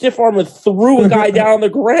stiff arm and threw a guy down on the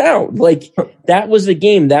ground. Like, that was the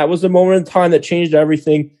game. That was the moment in time that changed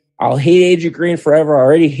everything. I'll hate AJ Green forever. I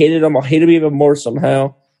already hated him. I'll hate him even more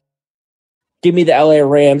somehow. Give me the LA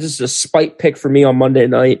Rams. This is a spite pick for me on Monday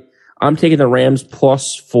night. I'm taking the Rams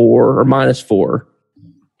 +4 or -4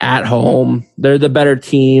 at home. They're the better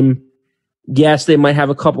team. Yes, they might have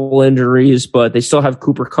a couple injuries, but they still have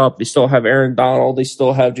Cooper Kupp. They still have Aaron Donald. They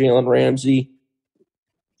still have Jalen Ramsey.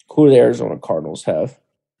 Who do the Arizona Cardinals have?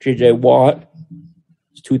 J.J. Watt.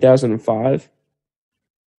 It's 2005.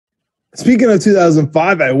 Speaking of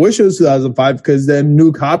 2005, I wish it was 2005 because then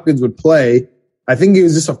Nuke Hopkins would play. I think he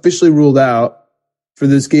was just officially ruled out for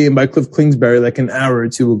this game by Cliff Kingsbury like an hour or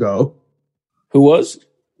two ago. Who was?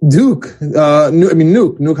 Nuke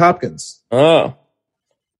Hopkins. Oh.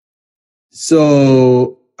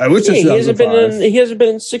 So I wish it was 2005. He hasn't been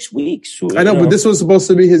in 6 weeks. I know, but this was supposed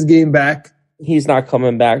to be his game back. He's not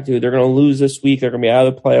coming back, dude. They're going to lose this week. They're going to be out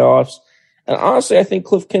of the playoffs. And honestly, I think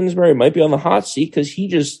Cliff Kingsbury might be on the hot seat because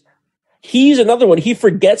he's another one. He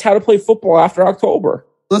forgets how to play football after October.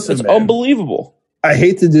 Listen, it's man, unbelievable. I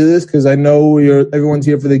hate to do this because I know everyone's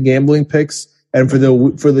here for the gambling picks and for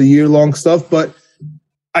the year-long stuff, but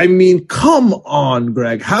I mean, come on,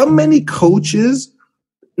 Greg. How many coaches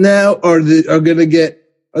now are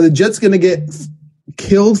the Jets going to get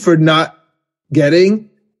killed for not getting?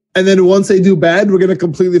 And then once they do bad, we're going to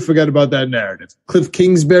completely forget about that narrative. Cliff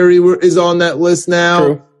Kingsbury is on that list now,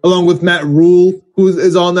 True. Along with Matt Rule, who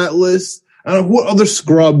is on that list. I don't know what other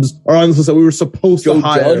scrubs are on this list that we were supposed to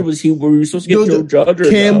hire. Were we supposed to get Joe Judge or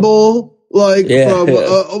Campbell? No?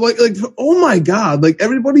 Oh my God, like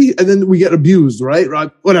everybody, and then we get abused, right?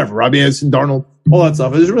 Robbie Anderson, Darnold, all that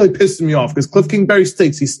stuff. It just really pisses me off because Cliff Kingsbury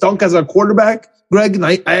stinks. He stunk as a quarterback, Greg, and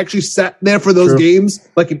I actually sat there for those games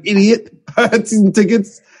like an idiot. I had season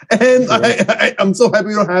tickets, and I'm so happy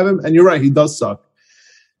we don't have him. And you're right, he does suck.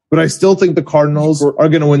 But I still think the Cardinals are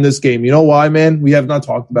going to win this game. You know why, man? We have not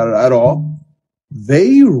talked about it at all.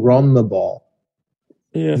 They run the ball.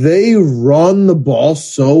 Yeah. They run the ball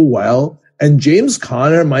so well. And James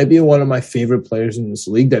Conner might be one of my favorite players in this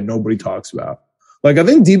league that nobody talks about. Like, I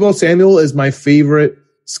think Deebo Samuel is my favorite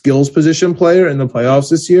skills position player in the playoffs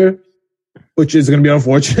this year, which is going to be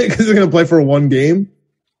unfortunate because they're going to play for one game.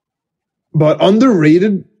 But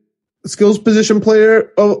underrated skills position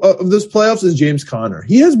player of this playoffs is James Conner.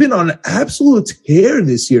 He has been on an absolute tear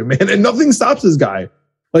this year, man, and nothing stops this guy.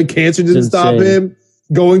 Like, cancer didn't stop him.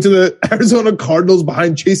 Going to the Arizona Cardinals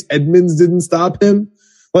behind Chase Edmonds didn't stop him.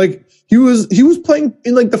 Like, he was playing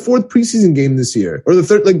in like the 4th preseason game this year, or the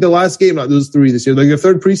third, like the last game, not those 3 this year, like the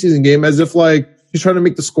 3rd preseason game, as if like he's trying to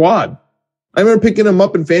make the squad. I remember picking him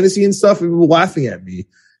up in fantasy and stuff, and people laughing at me.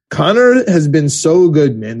 Conner has been so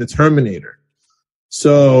good, man, the Terminator.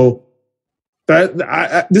 So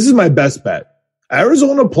this is my best bet.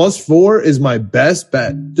 Arizona +4 is my best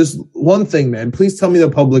bet. Just one thing, man. Please tell me the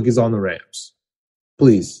public is on the Rams.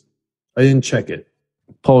 Please. I didn't check it.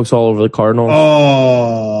 Public's all over the Cardinals.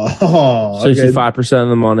 Oh, 65% of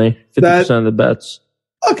the money, 50% of the bets.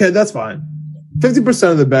 Okay, that's fine.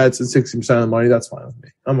 50% of the bets and 60% of the money, that's fine with me.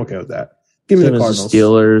 I'm okay with that. Give me the Cardinals.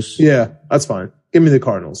 Steelers. Yeah, that's fine. Give me the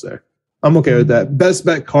Cardinals there. I'm okay with that. Best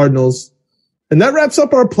bet Cardinals. And that wraps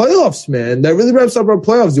up our playoffs, man. That really wraps up our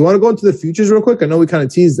playoffs. Do you want to go into the futures real quick? I know we kind of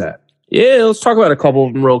teased that. Yeah, let's talk about a couple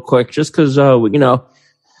of them real quick, just because,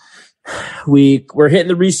 we're hitting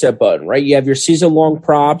the reset button, right? You have your season-long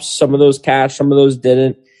props. Some of those cashed, some of those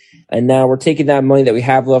didn't. And now we're taking that money that we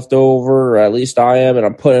have left over, or at least I am, and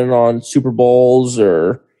I'm putting it on Super Bowls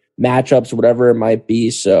or matchups or whatever it might be.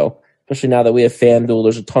 So, especially now that we have FanDuel,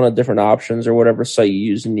 there's a ton of different options or whatever site you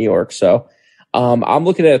use in New York. So, I'm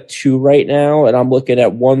looking at 2 right now, and I'm looking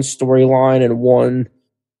at 1 storyline and 1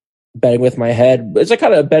 betting with my head. It's like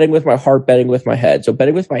kind of betting with my heart, betting with my head. So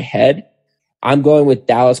betting with my head, I'm going with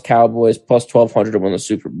Dallas Cowboys +1,200 to win the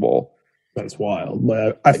Super Bowl. That's wild.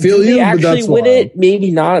 I feel you, but that's win wild. It?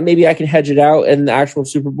 Maybe not. Maybe I can hedge it out in the actual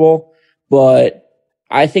Super Bowl. But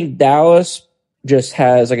I think Dallas just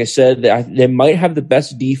has, like I said, they might have the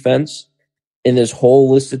best defense in this whole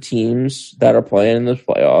list of teams that are playing in the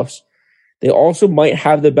playoffs. They also might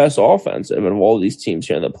have the best offense of all of these teams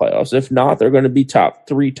here in the playoffs. If not, they're going to be top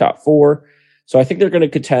 3, top 4. So I think they're going to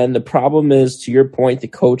contend. The problem is, to your point, the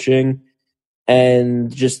coaching,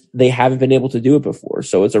 and just they haven't been able to do it before.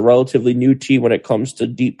 So it's a relatively new team when it comes to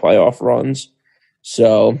deep playoff runs.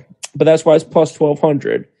 So, but that's why it's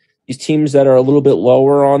 +1,200. These teams that are a little bit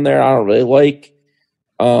lower on there, I don't really like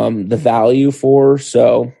the value for.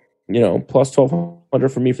 So, +1,200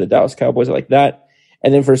 for me for the Dallas Cowboys. I like that.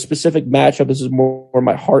 And then for a specific matchup, this is more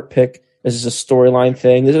my heart pick. This is a storyline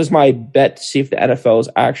thing. This is my bet to see if the NFL is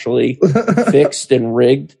actually fixed and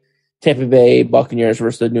rigged. Tampa Bay Buccaneers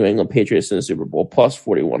versus the New England Patriots in the Super Bowl, plus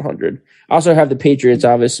 4,100. I also have the Patriots,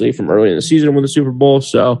 obviously, from early in the season to win the Super Bowl.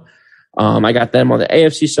 So I got them on the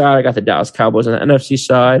AFC side. I got the Dallas Cowboys on the NFC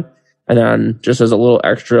side. And then just as a little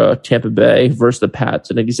extra, Tampa Bay versus the Pats,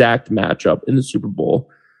 an exact matchup in the Super Bowl,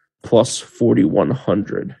 plus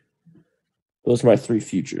 4,100. Those are my three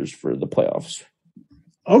futures for the playoffs.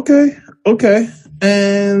 Okay.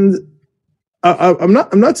 And I'm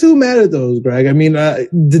not too mad at those, Greg. I mean,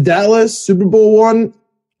 the Dallas Super Bowl one,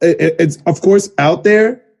 it's of course out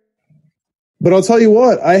there, but I'll tell you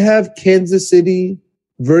what, I have Kansas City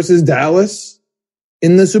versus Dallas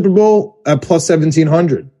in the Super Bowl at plus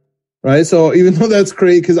 1,700, right? So even though that's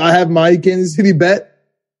great, because I have my Kansas City bet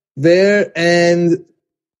there, and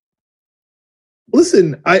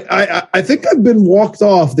listen, I think I've been walked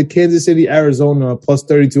off the Kansas City Arizona plus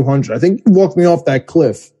 3,200. I think you walked me off that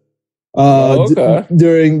cliff.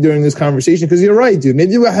 During this conversation, because you're right, dude.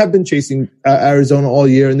 Maybe I have been chasing Arizona all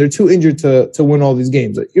year, and they're too injured to win all these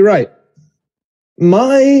games. You're right.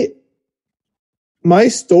 My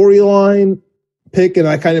storyline pick, and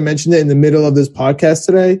I kind of mentioned it in the middle of this podcast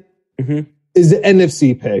today, is the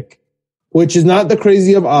NFC pick, which is not the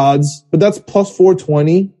crazy of odds, but that's plus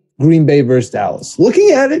 420. Green Bay versus Dallas.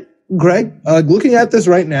 Looking at it, Greg, looking at this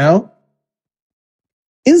right now.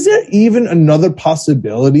 Is there even another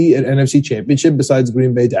possibility at NFC Championship besides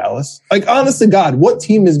Green Bay, Dallas? Like, honest to God, what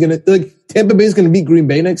team is going to, like, Tampa Bay is going to beat Green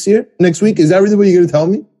Bay next week? Is that really what you're going to tell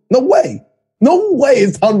me? No way. No way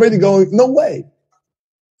is Tom Brady going, no way.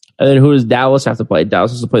 And then who does Dallas have to play?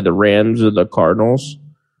 Dallas has to play the Rams or the Cardinals.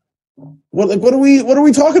 What are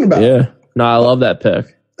we talking about? Yeah. No, I love that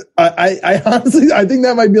pick. I honestly, I think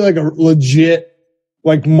that might be like a legit,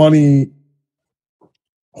 like, money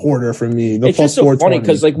hoarder for me. It's just so funny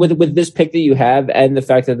because, like, with this pick that you have and the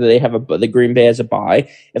fact that they have the Green Bay as a bye,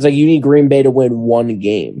 it's like you need Green Bay to win one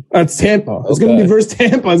game. That's Tampa. It's going to be versus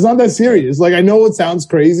Tampa. It's not that serious. Like, I know it sounds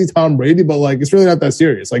crazy, Tom Brady, but like, it's really not that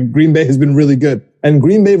serious. Like, Green Bay has been really good, and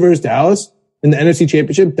Green Bay versus Dallas in the NFC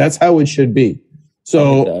Championship, that's how it should be.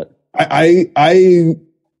 So I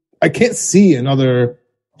can't see another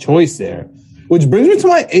choice there, which brings me to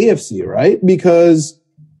my AFC, right? Because,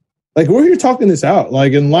 like, we're here talking this out,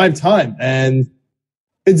 like, in live time, and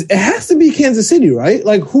it has to be Kansas City, right?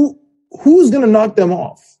 Like, who's going to knock them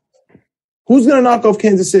off? Who's going to knock off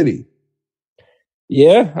Kansas City?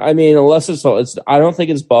 Yeah, I mean, unless it's I don't think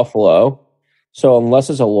it's Buffalo. So unless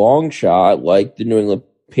it's a long shot, like the New England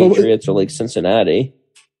Patriots or like Cincinnati,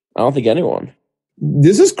 I don't think anyone.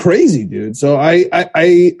 This is crazy, dude. So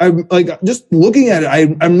I'm like, just looking at it,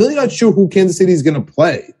 I'm really not sure who Kansas City is going to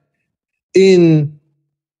play in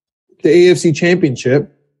the AFC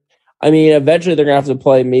Championship. I mean, eventually they're going to have to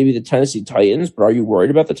play maybe the Tennessee Titans, but are you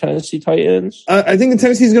worried about the Tennessee Titans? I think the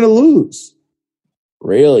Tennessee is going to lose.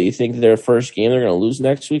 Really? You think their first game they're going to lose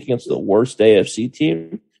next week against the worst AFC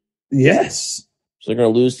team? Yes. So they're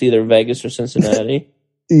going to lose to either Vegas or Cincinnati?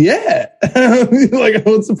 Yeah. Like,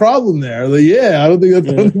 what's the problem there? Like, yeah, I don't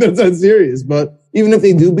think that's that serious. But even if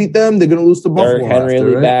they do beat them, they're going to lose to Buffalo. Derrick Henry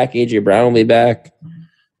will be back. AJ Brown will be back.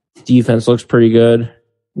 Defense looks pretty good.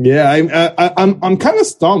 Yeah, I'm kind of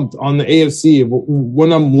stumped on the AFC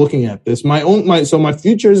when I'm looking at this. My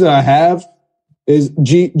futures that I have is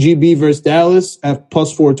GB versus Dallas at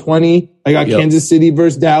plus 420. I got Kansas City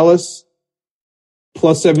versus Dallas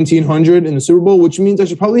plus 1,700 in the Super Bowl, which means I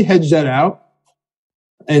should probably hedge that out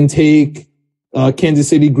and take Kansas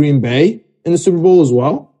City Green Bay in the Super Bowl as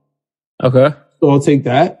well. Okay, so I'll take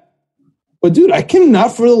that. But, dude, I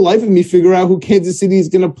cannot for the life of me figure out who Kansas City is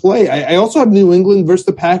going to play. I also have New England versus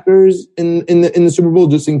the Packers in the Super Bowl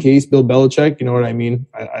just in case. Bill Belichick, you know what I mean?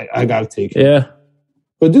 I got to take it. Yeah.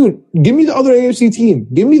 But, dude, give me the other AFC team.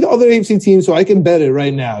 Give me the other AFC team so I can bet it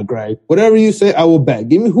right now, Greg. Whatever you say, I will bet.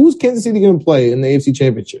 Give me who's Kansas City going to play in the AFC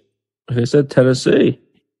Championship? I said Tennessee.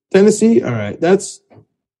 Tennessee? All right.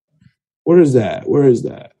 Where is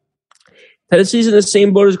that? Tennessee's in the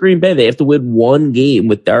same boat as Green Bay. They have to win one game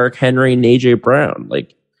with Derrick Henry and AJ Brown.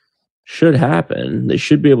 Like, should happen. They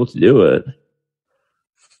should be able to do it.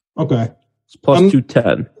 Okay. It's plus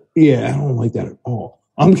 210. Yeah, I don't like that at all.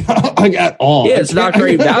 I got all. Yeah, it's not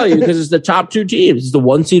great value because it's the top two teams. It's the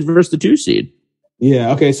 1 seed versus the 2 seed.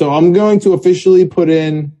 Yeah, okay. So I'm going to officially put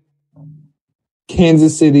in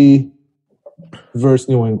Kansas City versus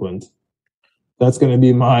New England. That's going to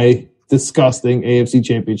be my disgusting AFC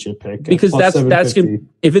Championship pick. Because that's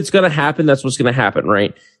if it's going to happen, that's what's going to happen,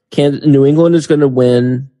 right? New England is going to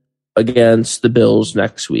win against the Bills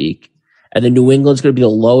next week, And then New England's going to be the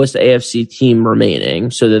lowest AFC team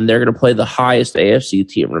remaining. So then they're going to play the highest AFC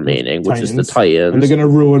team remaining, which is the Titans. And they're going to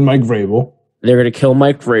ruin Mike Vrabel. They're going to kill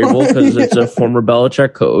Mike Vrabel because it's a former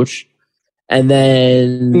Belichick coach. And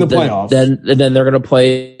then in the playoffs. Then they're going to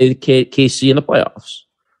play KC in the playoffs,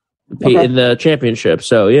 in the championship.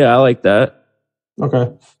 So, yeah, I like that.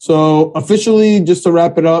 Okay. So, officially, just to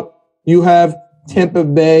wrap it up, you have Tampa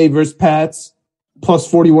Bay versus Pats plus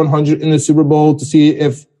 4,100 in the Super Bowl to see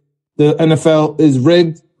if the NFL is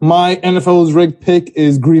rigged. My NFL is rigged pick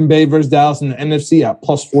is Green Bay versus Dallas in the NFC at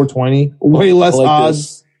plus 420. Way less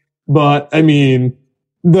odds. But, I mean,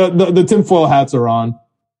 the tinfoil hats are on.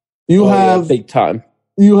 You have big time.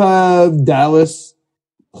 You have Dallas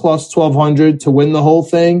plus 1,200 to win the whole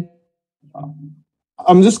thing.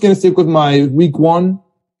 I'm just going to stick with my week 1,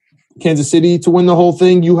 Kansas City to win the whole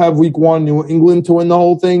thing. You have week 1, New England to win the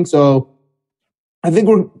whole thing. So I think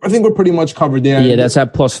we're pretty much covered there. Yeah, that's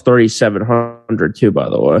at plus 3,700 too, by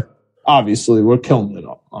the way. Obviously, we're killing it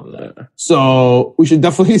on that. So we should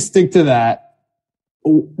definitely stick to that.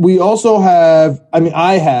 We also have,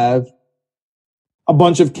 I have a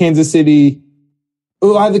bunch of Kansas City.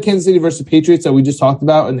 I have the Kansas City versus Patriots that we just talked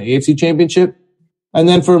about in the AFC Championship. And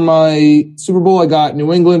then for my Super Bowl, I got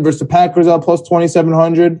New England versus the Packers at plus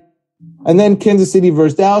 2,700. And then Kansas City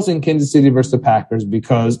versus Dallas and Kansas City versus the Packers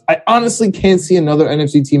because I honestly can't see another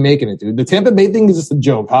NFC team making it, dude. The Tampa Bay thing is just a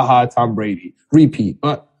joke. Haha, Tom Brady. Repeat.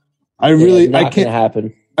 But I can't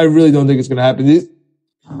happen. I really don't think it's going to happen.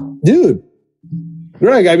 Dude.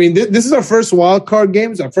 Greg, this is our first wild card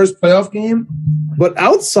game. It's our first playoff game. But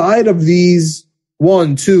outside of these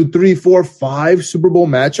 1, 2, 3, 4, 5 Super Bowl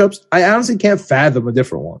matchups, I honestly can't fathom a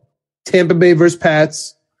different one. Tampa Bay versus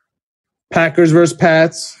Pats, Packers versus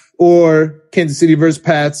Pats, or Kansas City versus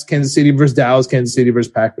Pats, Kansas City versus Dallas, Kansas City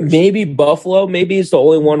versus Packers. Maybe Buffalo. Maybe it's the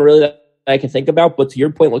only one really that I can think about. But to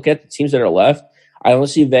your point, look at the teams that are left. I don't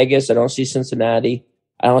see Vegas. I don't see Cincinnati.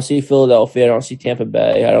 I don't see Philadelphia. I don't see Tampa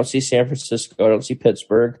Bay. I don't see San Francisco. I don't see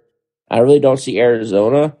Pittsburgh. I really don't see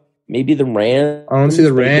Arizona. Maybe the Rams. I don't see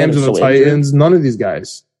the Rams or the Titans. Injured. None of these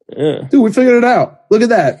guys. Yeah. Dude, we figured it out. Look at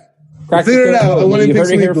that. We figured it out. You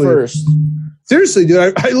heard it here first. Seriously,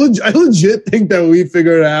 dude. I legit think that we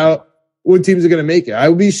figured out what teams are going to make it. I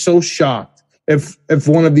would be so shocked if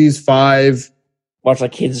one of these 5. Watch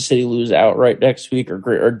like Kansas City lose outright next week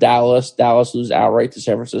or Dallas lose outright to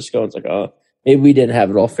San Francisco. It's like, maybe we didn't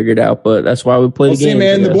have it all figured out, but that's why we play the game. See,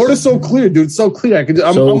 man, the board is so clear, dude. It's so clear.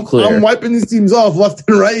 I'm wiping these teams off left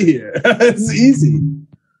and right here. It's easy.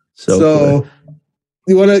 So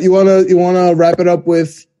you wanna wrap it up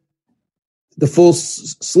with the full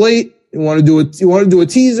slate? You want to do a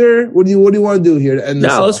teaser? What do you want to do here to end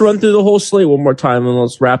this? Let's run through the whole slate one more time and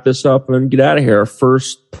let's wrap this up and get out of here. Our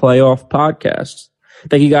first playoff podcast.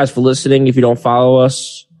 Thank you guys for listening. If you don't follow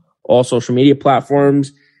us, all social media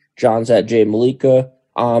platforms. John's at Jay Malika.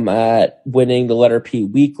 I'm at Winning the Letter P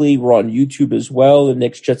Weekly. We're on YouTube as well. The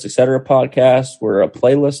Knicks, Jets, Etc. podcast. We're a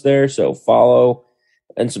playlist there, so follow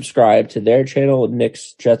and subscribe to their channel,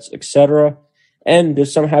 Knicks, Jets, Etc. And if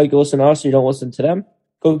somehow you go listen to us and you don't listen to them,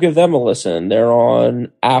 go give them a listen. They're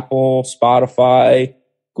on Apple, Spotify,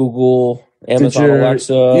 Google, Amazon, Stitcher,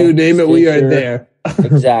 Alexa. You name it, we are there.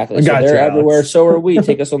 Exactly. So they're everywhere. So are we.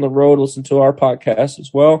 Take us on the road. Listen to our podcast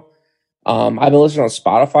as well. I've been listening on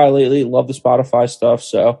Spotify lately. Love the Spotify stuff.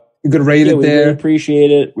 So you could rate it we there. Really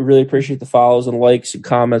appreciate it. We really appreciate the follows and likes and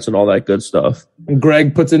comments and all that good stuff. And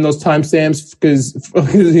Greg puts in those timestamps because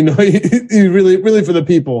he really for the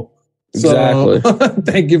people. Exactly. So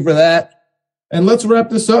thank you for that. And let's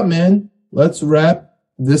wrap this up, man. Let's wrap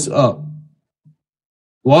this up.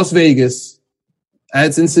 Las Vegas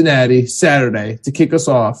at Cincinnati Saturday to kick us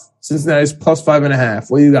off. Cincinnati's plus 5.5.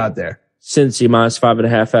 What you got there? Cincy minus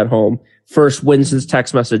 5.5 at home. First win since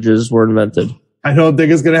text messages were invented. I don't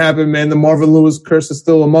think it's going to happen, man. The Marvin Lewis curse is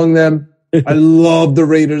still among them. I love the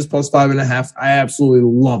Raiders plus 5.5. I absolutely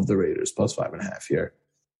love the Raiders plus 5.5 here.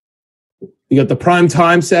 You got the prime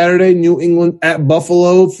time Saturday, New England at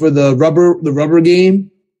Buffalo for the rubber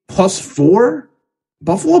game. Plus 4?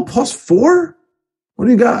 Buffalo plus 4? What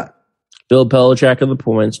do you got? Bill Belichick and the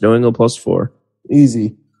points. New England plus 4.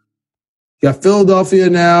 Easy. You got Philadelphia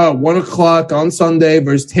now at 1 o'clock on Sunday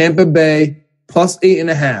versus Tampa Bay plus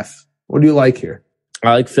 8.5. What do you like here?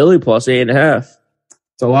 I like Philly plus 8.5.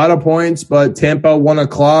 It's a lot of points, but Tampa 1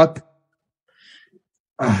 o'clock.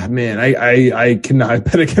 Man, I cannot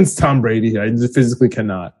bet against Tom Brady. I just physically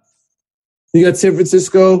cannot. You got San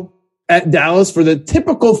Francisco at Dallas for the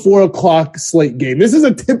typical 4 o'clock slate game. This is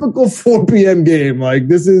a typical 4 p.m. game. I'm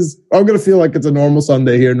going to feel like it's a normal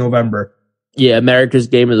Sunday here in November. Yeah, America's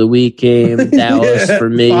Game of the Week game. Dallas for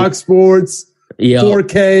me. Fox Sports. Yeah.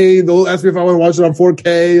 4K. They'll ask me if I want to watch it on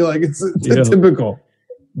 4K. Like it's typical.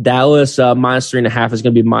 Dallas minus 3.5 is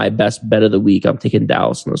going to be my best bet of the week. I'm taking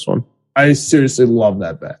Dallas in this one. I seriously love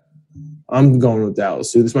that bet. I'm going with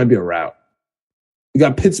Dallas, dude. This might be a rout. You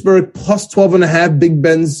got Pittsburgh plus 12.5, Big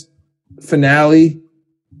Ben's finale,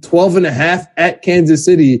 12.5 at Kansas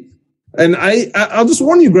City. And I'll just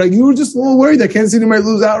warn you, Greg, you were just a little worried that Kansas City might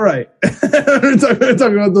lose outright. We're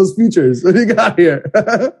talking about those futures. What do you got here?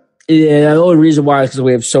 Yeah, the only reason why is because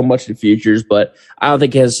we have so much in futures, but I don't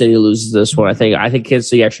think Kansas City loses this one. I think Kansas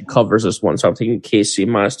City actually covers this one, so I'm taking KC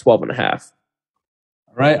minus 12.5.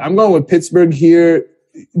 All right, I'm going with Pittsburgh here.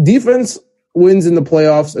 Defense wins in the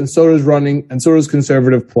playoffs, and so does running, and so does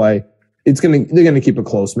conservative play. They're gonna keep it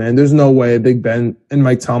close, man. There's no way Big Ben and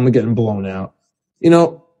Mike Tomlin getting blown out. You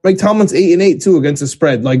know, Mike Tomlin's 8-8 too against the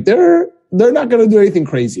spread. Like they're not gonna do anything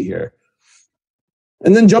crazy here.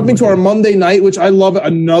 And then jumping to our Monday night, which I love,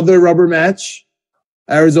 another rubber match.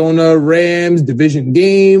 Arizona Rams division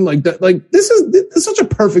game. Like that. Like this is such a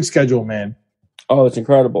perfect schedule, man. Oh, it's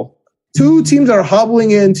incredible. Two teams are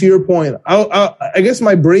hobbling in. To your point, I guess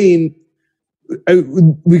my brain.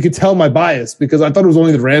 We could tell my bias because I thought it was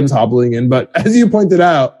only the Rams hobbling in, but as you pointed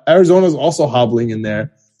out, Arizona's also hobbling in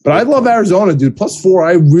there. But I love Arizona, dude. +4.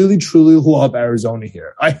 I really, truly love Arizona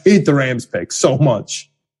here. I hate the Rams pick so much.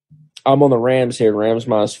 I'm on the Rams here. Rams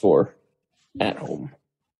 -4 at home.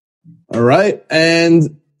 All right,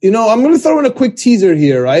 and I'm going to throw in a quick teaser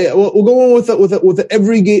here. Right, we'll go on with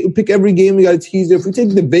every game. Pick every game. We got a teaser. If we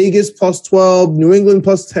take the Vegas +12, New England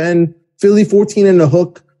 +10, Philly 14 and a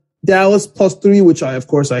hook, Dallas +3, which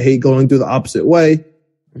I hate going through the opposite way.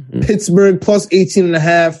 Mm-hmm. Pittsburgh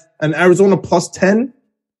 +18.5 and Arizona +10.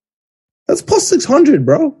 That's +600,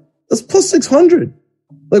 bro. That's +600.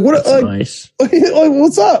 Like what? That's nice. Like,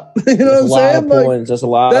 what's up? You know what I'm saying? That's a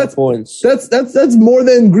lot of points. That's more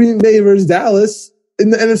than Green Bay versus Dallas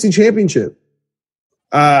in the NFC Championship.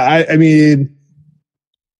 I mean,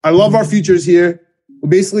 I love our futures here. We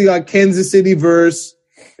basically got Kansas City versus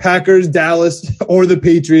Packers, Dallas, or the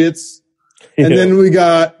Patriots. And then we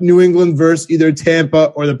got New England versus either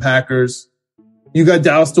Tampa or the Packers. You got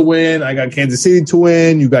Dallas to win. I got Kansas City to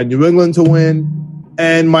win. You got New England to win.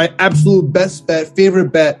 And my absolute best bet,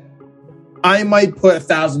 favorite bet, I might put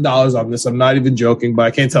 $1,000 on this. I'm not even joking, but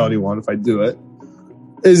I can't tell anyone if I do it,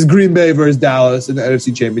 is Green Bay versus Dallas in the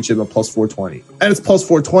NFC Championship at +420. And it's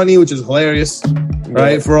 +420, which is hilarious,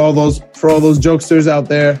 right? For all those jokesters out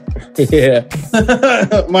there. Yeah.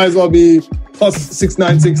 Might as well be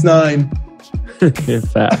 +6969.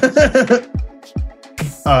 Fast.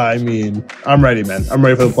 I mean, I'm ready, man. I'm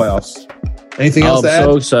ready for the playoffs. Anything else to add?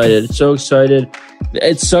 I'm so excited.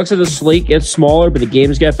 It sucks that the slate gets smaller, but the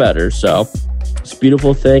games get better. So it's a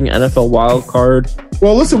beautiful thing. NFL wild card.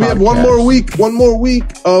 Well, listen, we have one more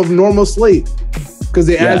week of normal slate because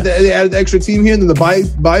they added the extra team here, and then the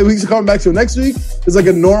bye weeks are coming back. So next week is like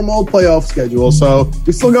a normal playoff schedule. So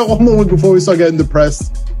we still got one more week before we start getting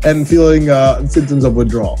depressed and feeling symptoms of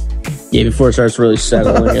withdrawal. Yeah, before it starts really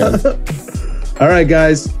settling in. All right,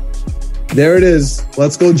 guys, there it is.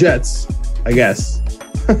 Let's go Jets, I guess.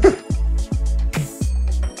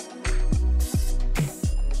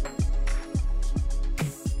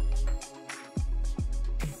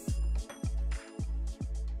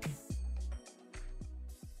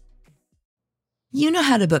 You know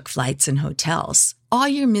how to book flights and hotels. All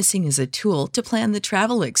you're missing is a tool to plan the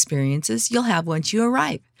travel experiences you'll have once you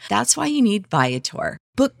arrive. That's why you need Viator.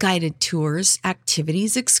 Book guided tours,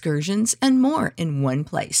 activities, excursions, and more in one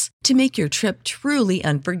place to make your trip truly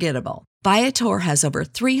unforgettable. Viator has over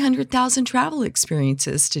 300,000 travel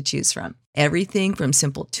experiences to choose from. Everything from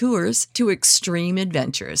simple tours to extreme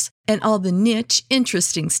adventures and all the niche,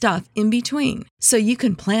 interesting stuff in between. So you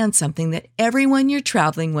can plan something that everyone you're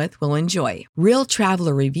traveling with will enjoy. Real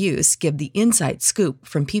traveler reviews give the inside scoop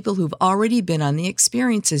from people who've already been on the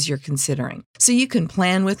experiences you're considering. So you can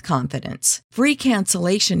plan with confidence. Free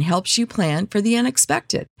cancellation helps you plan for the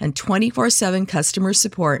unexpected. And 24/7 customer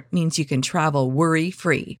support means you can travel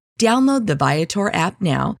worry-free. Download the Viator app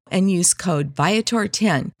now and use code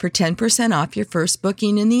Viator10 for 10% off your first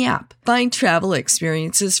booking in the app. Find travel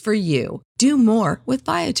experiences for you. Do more with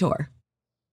Viator.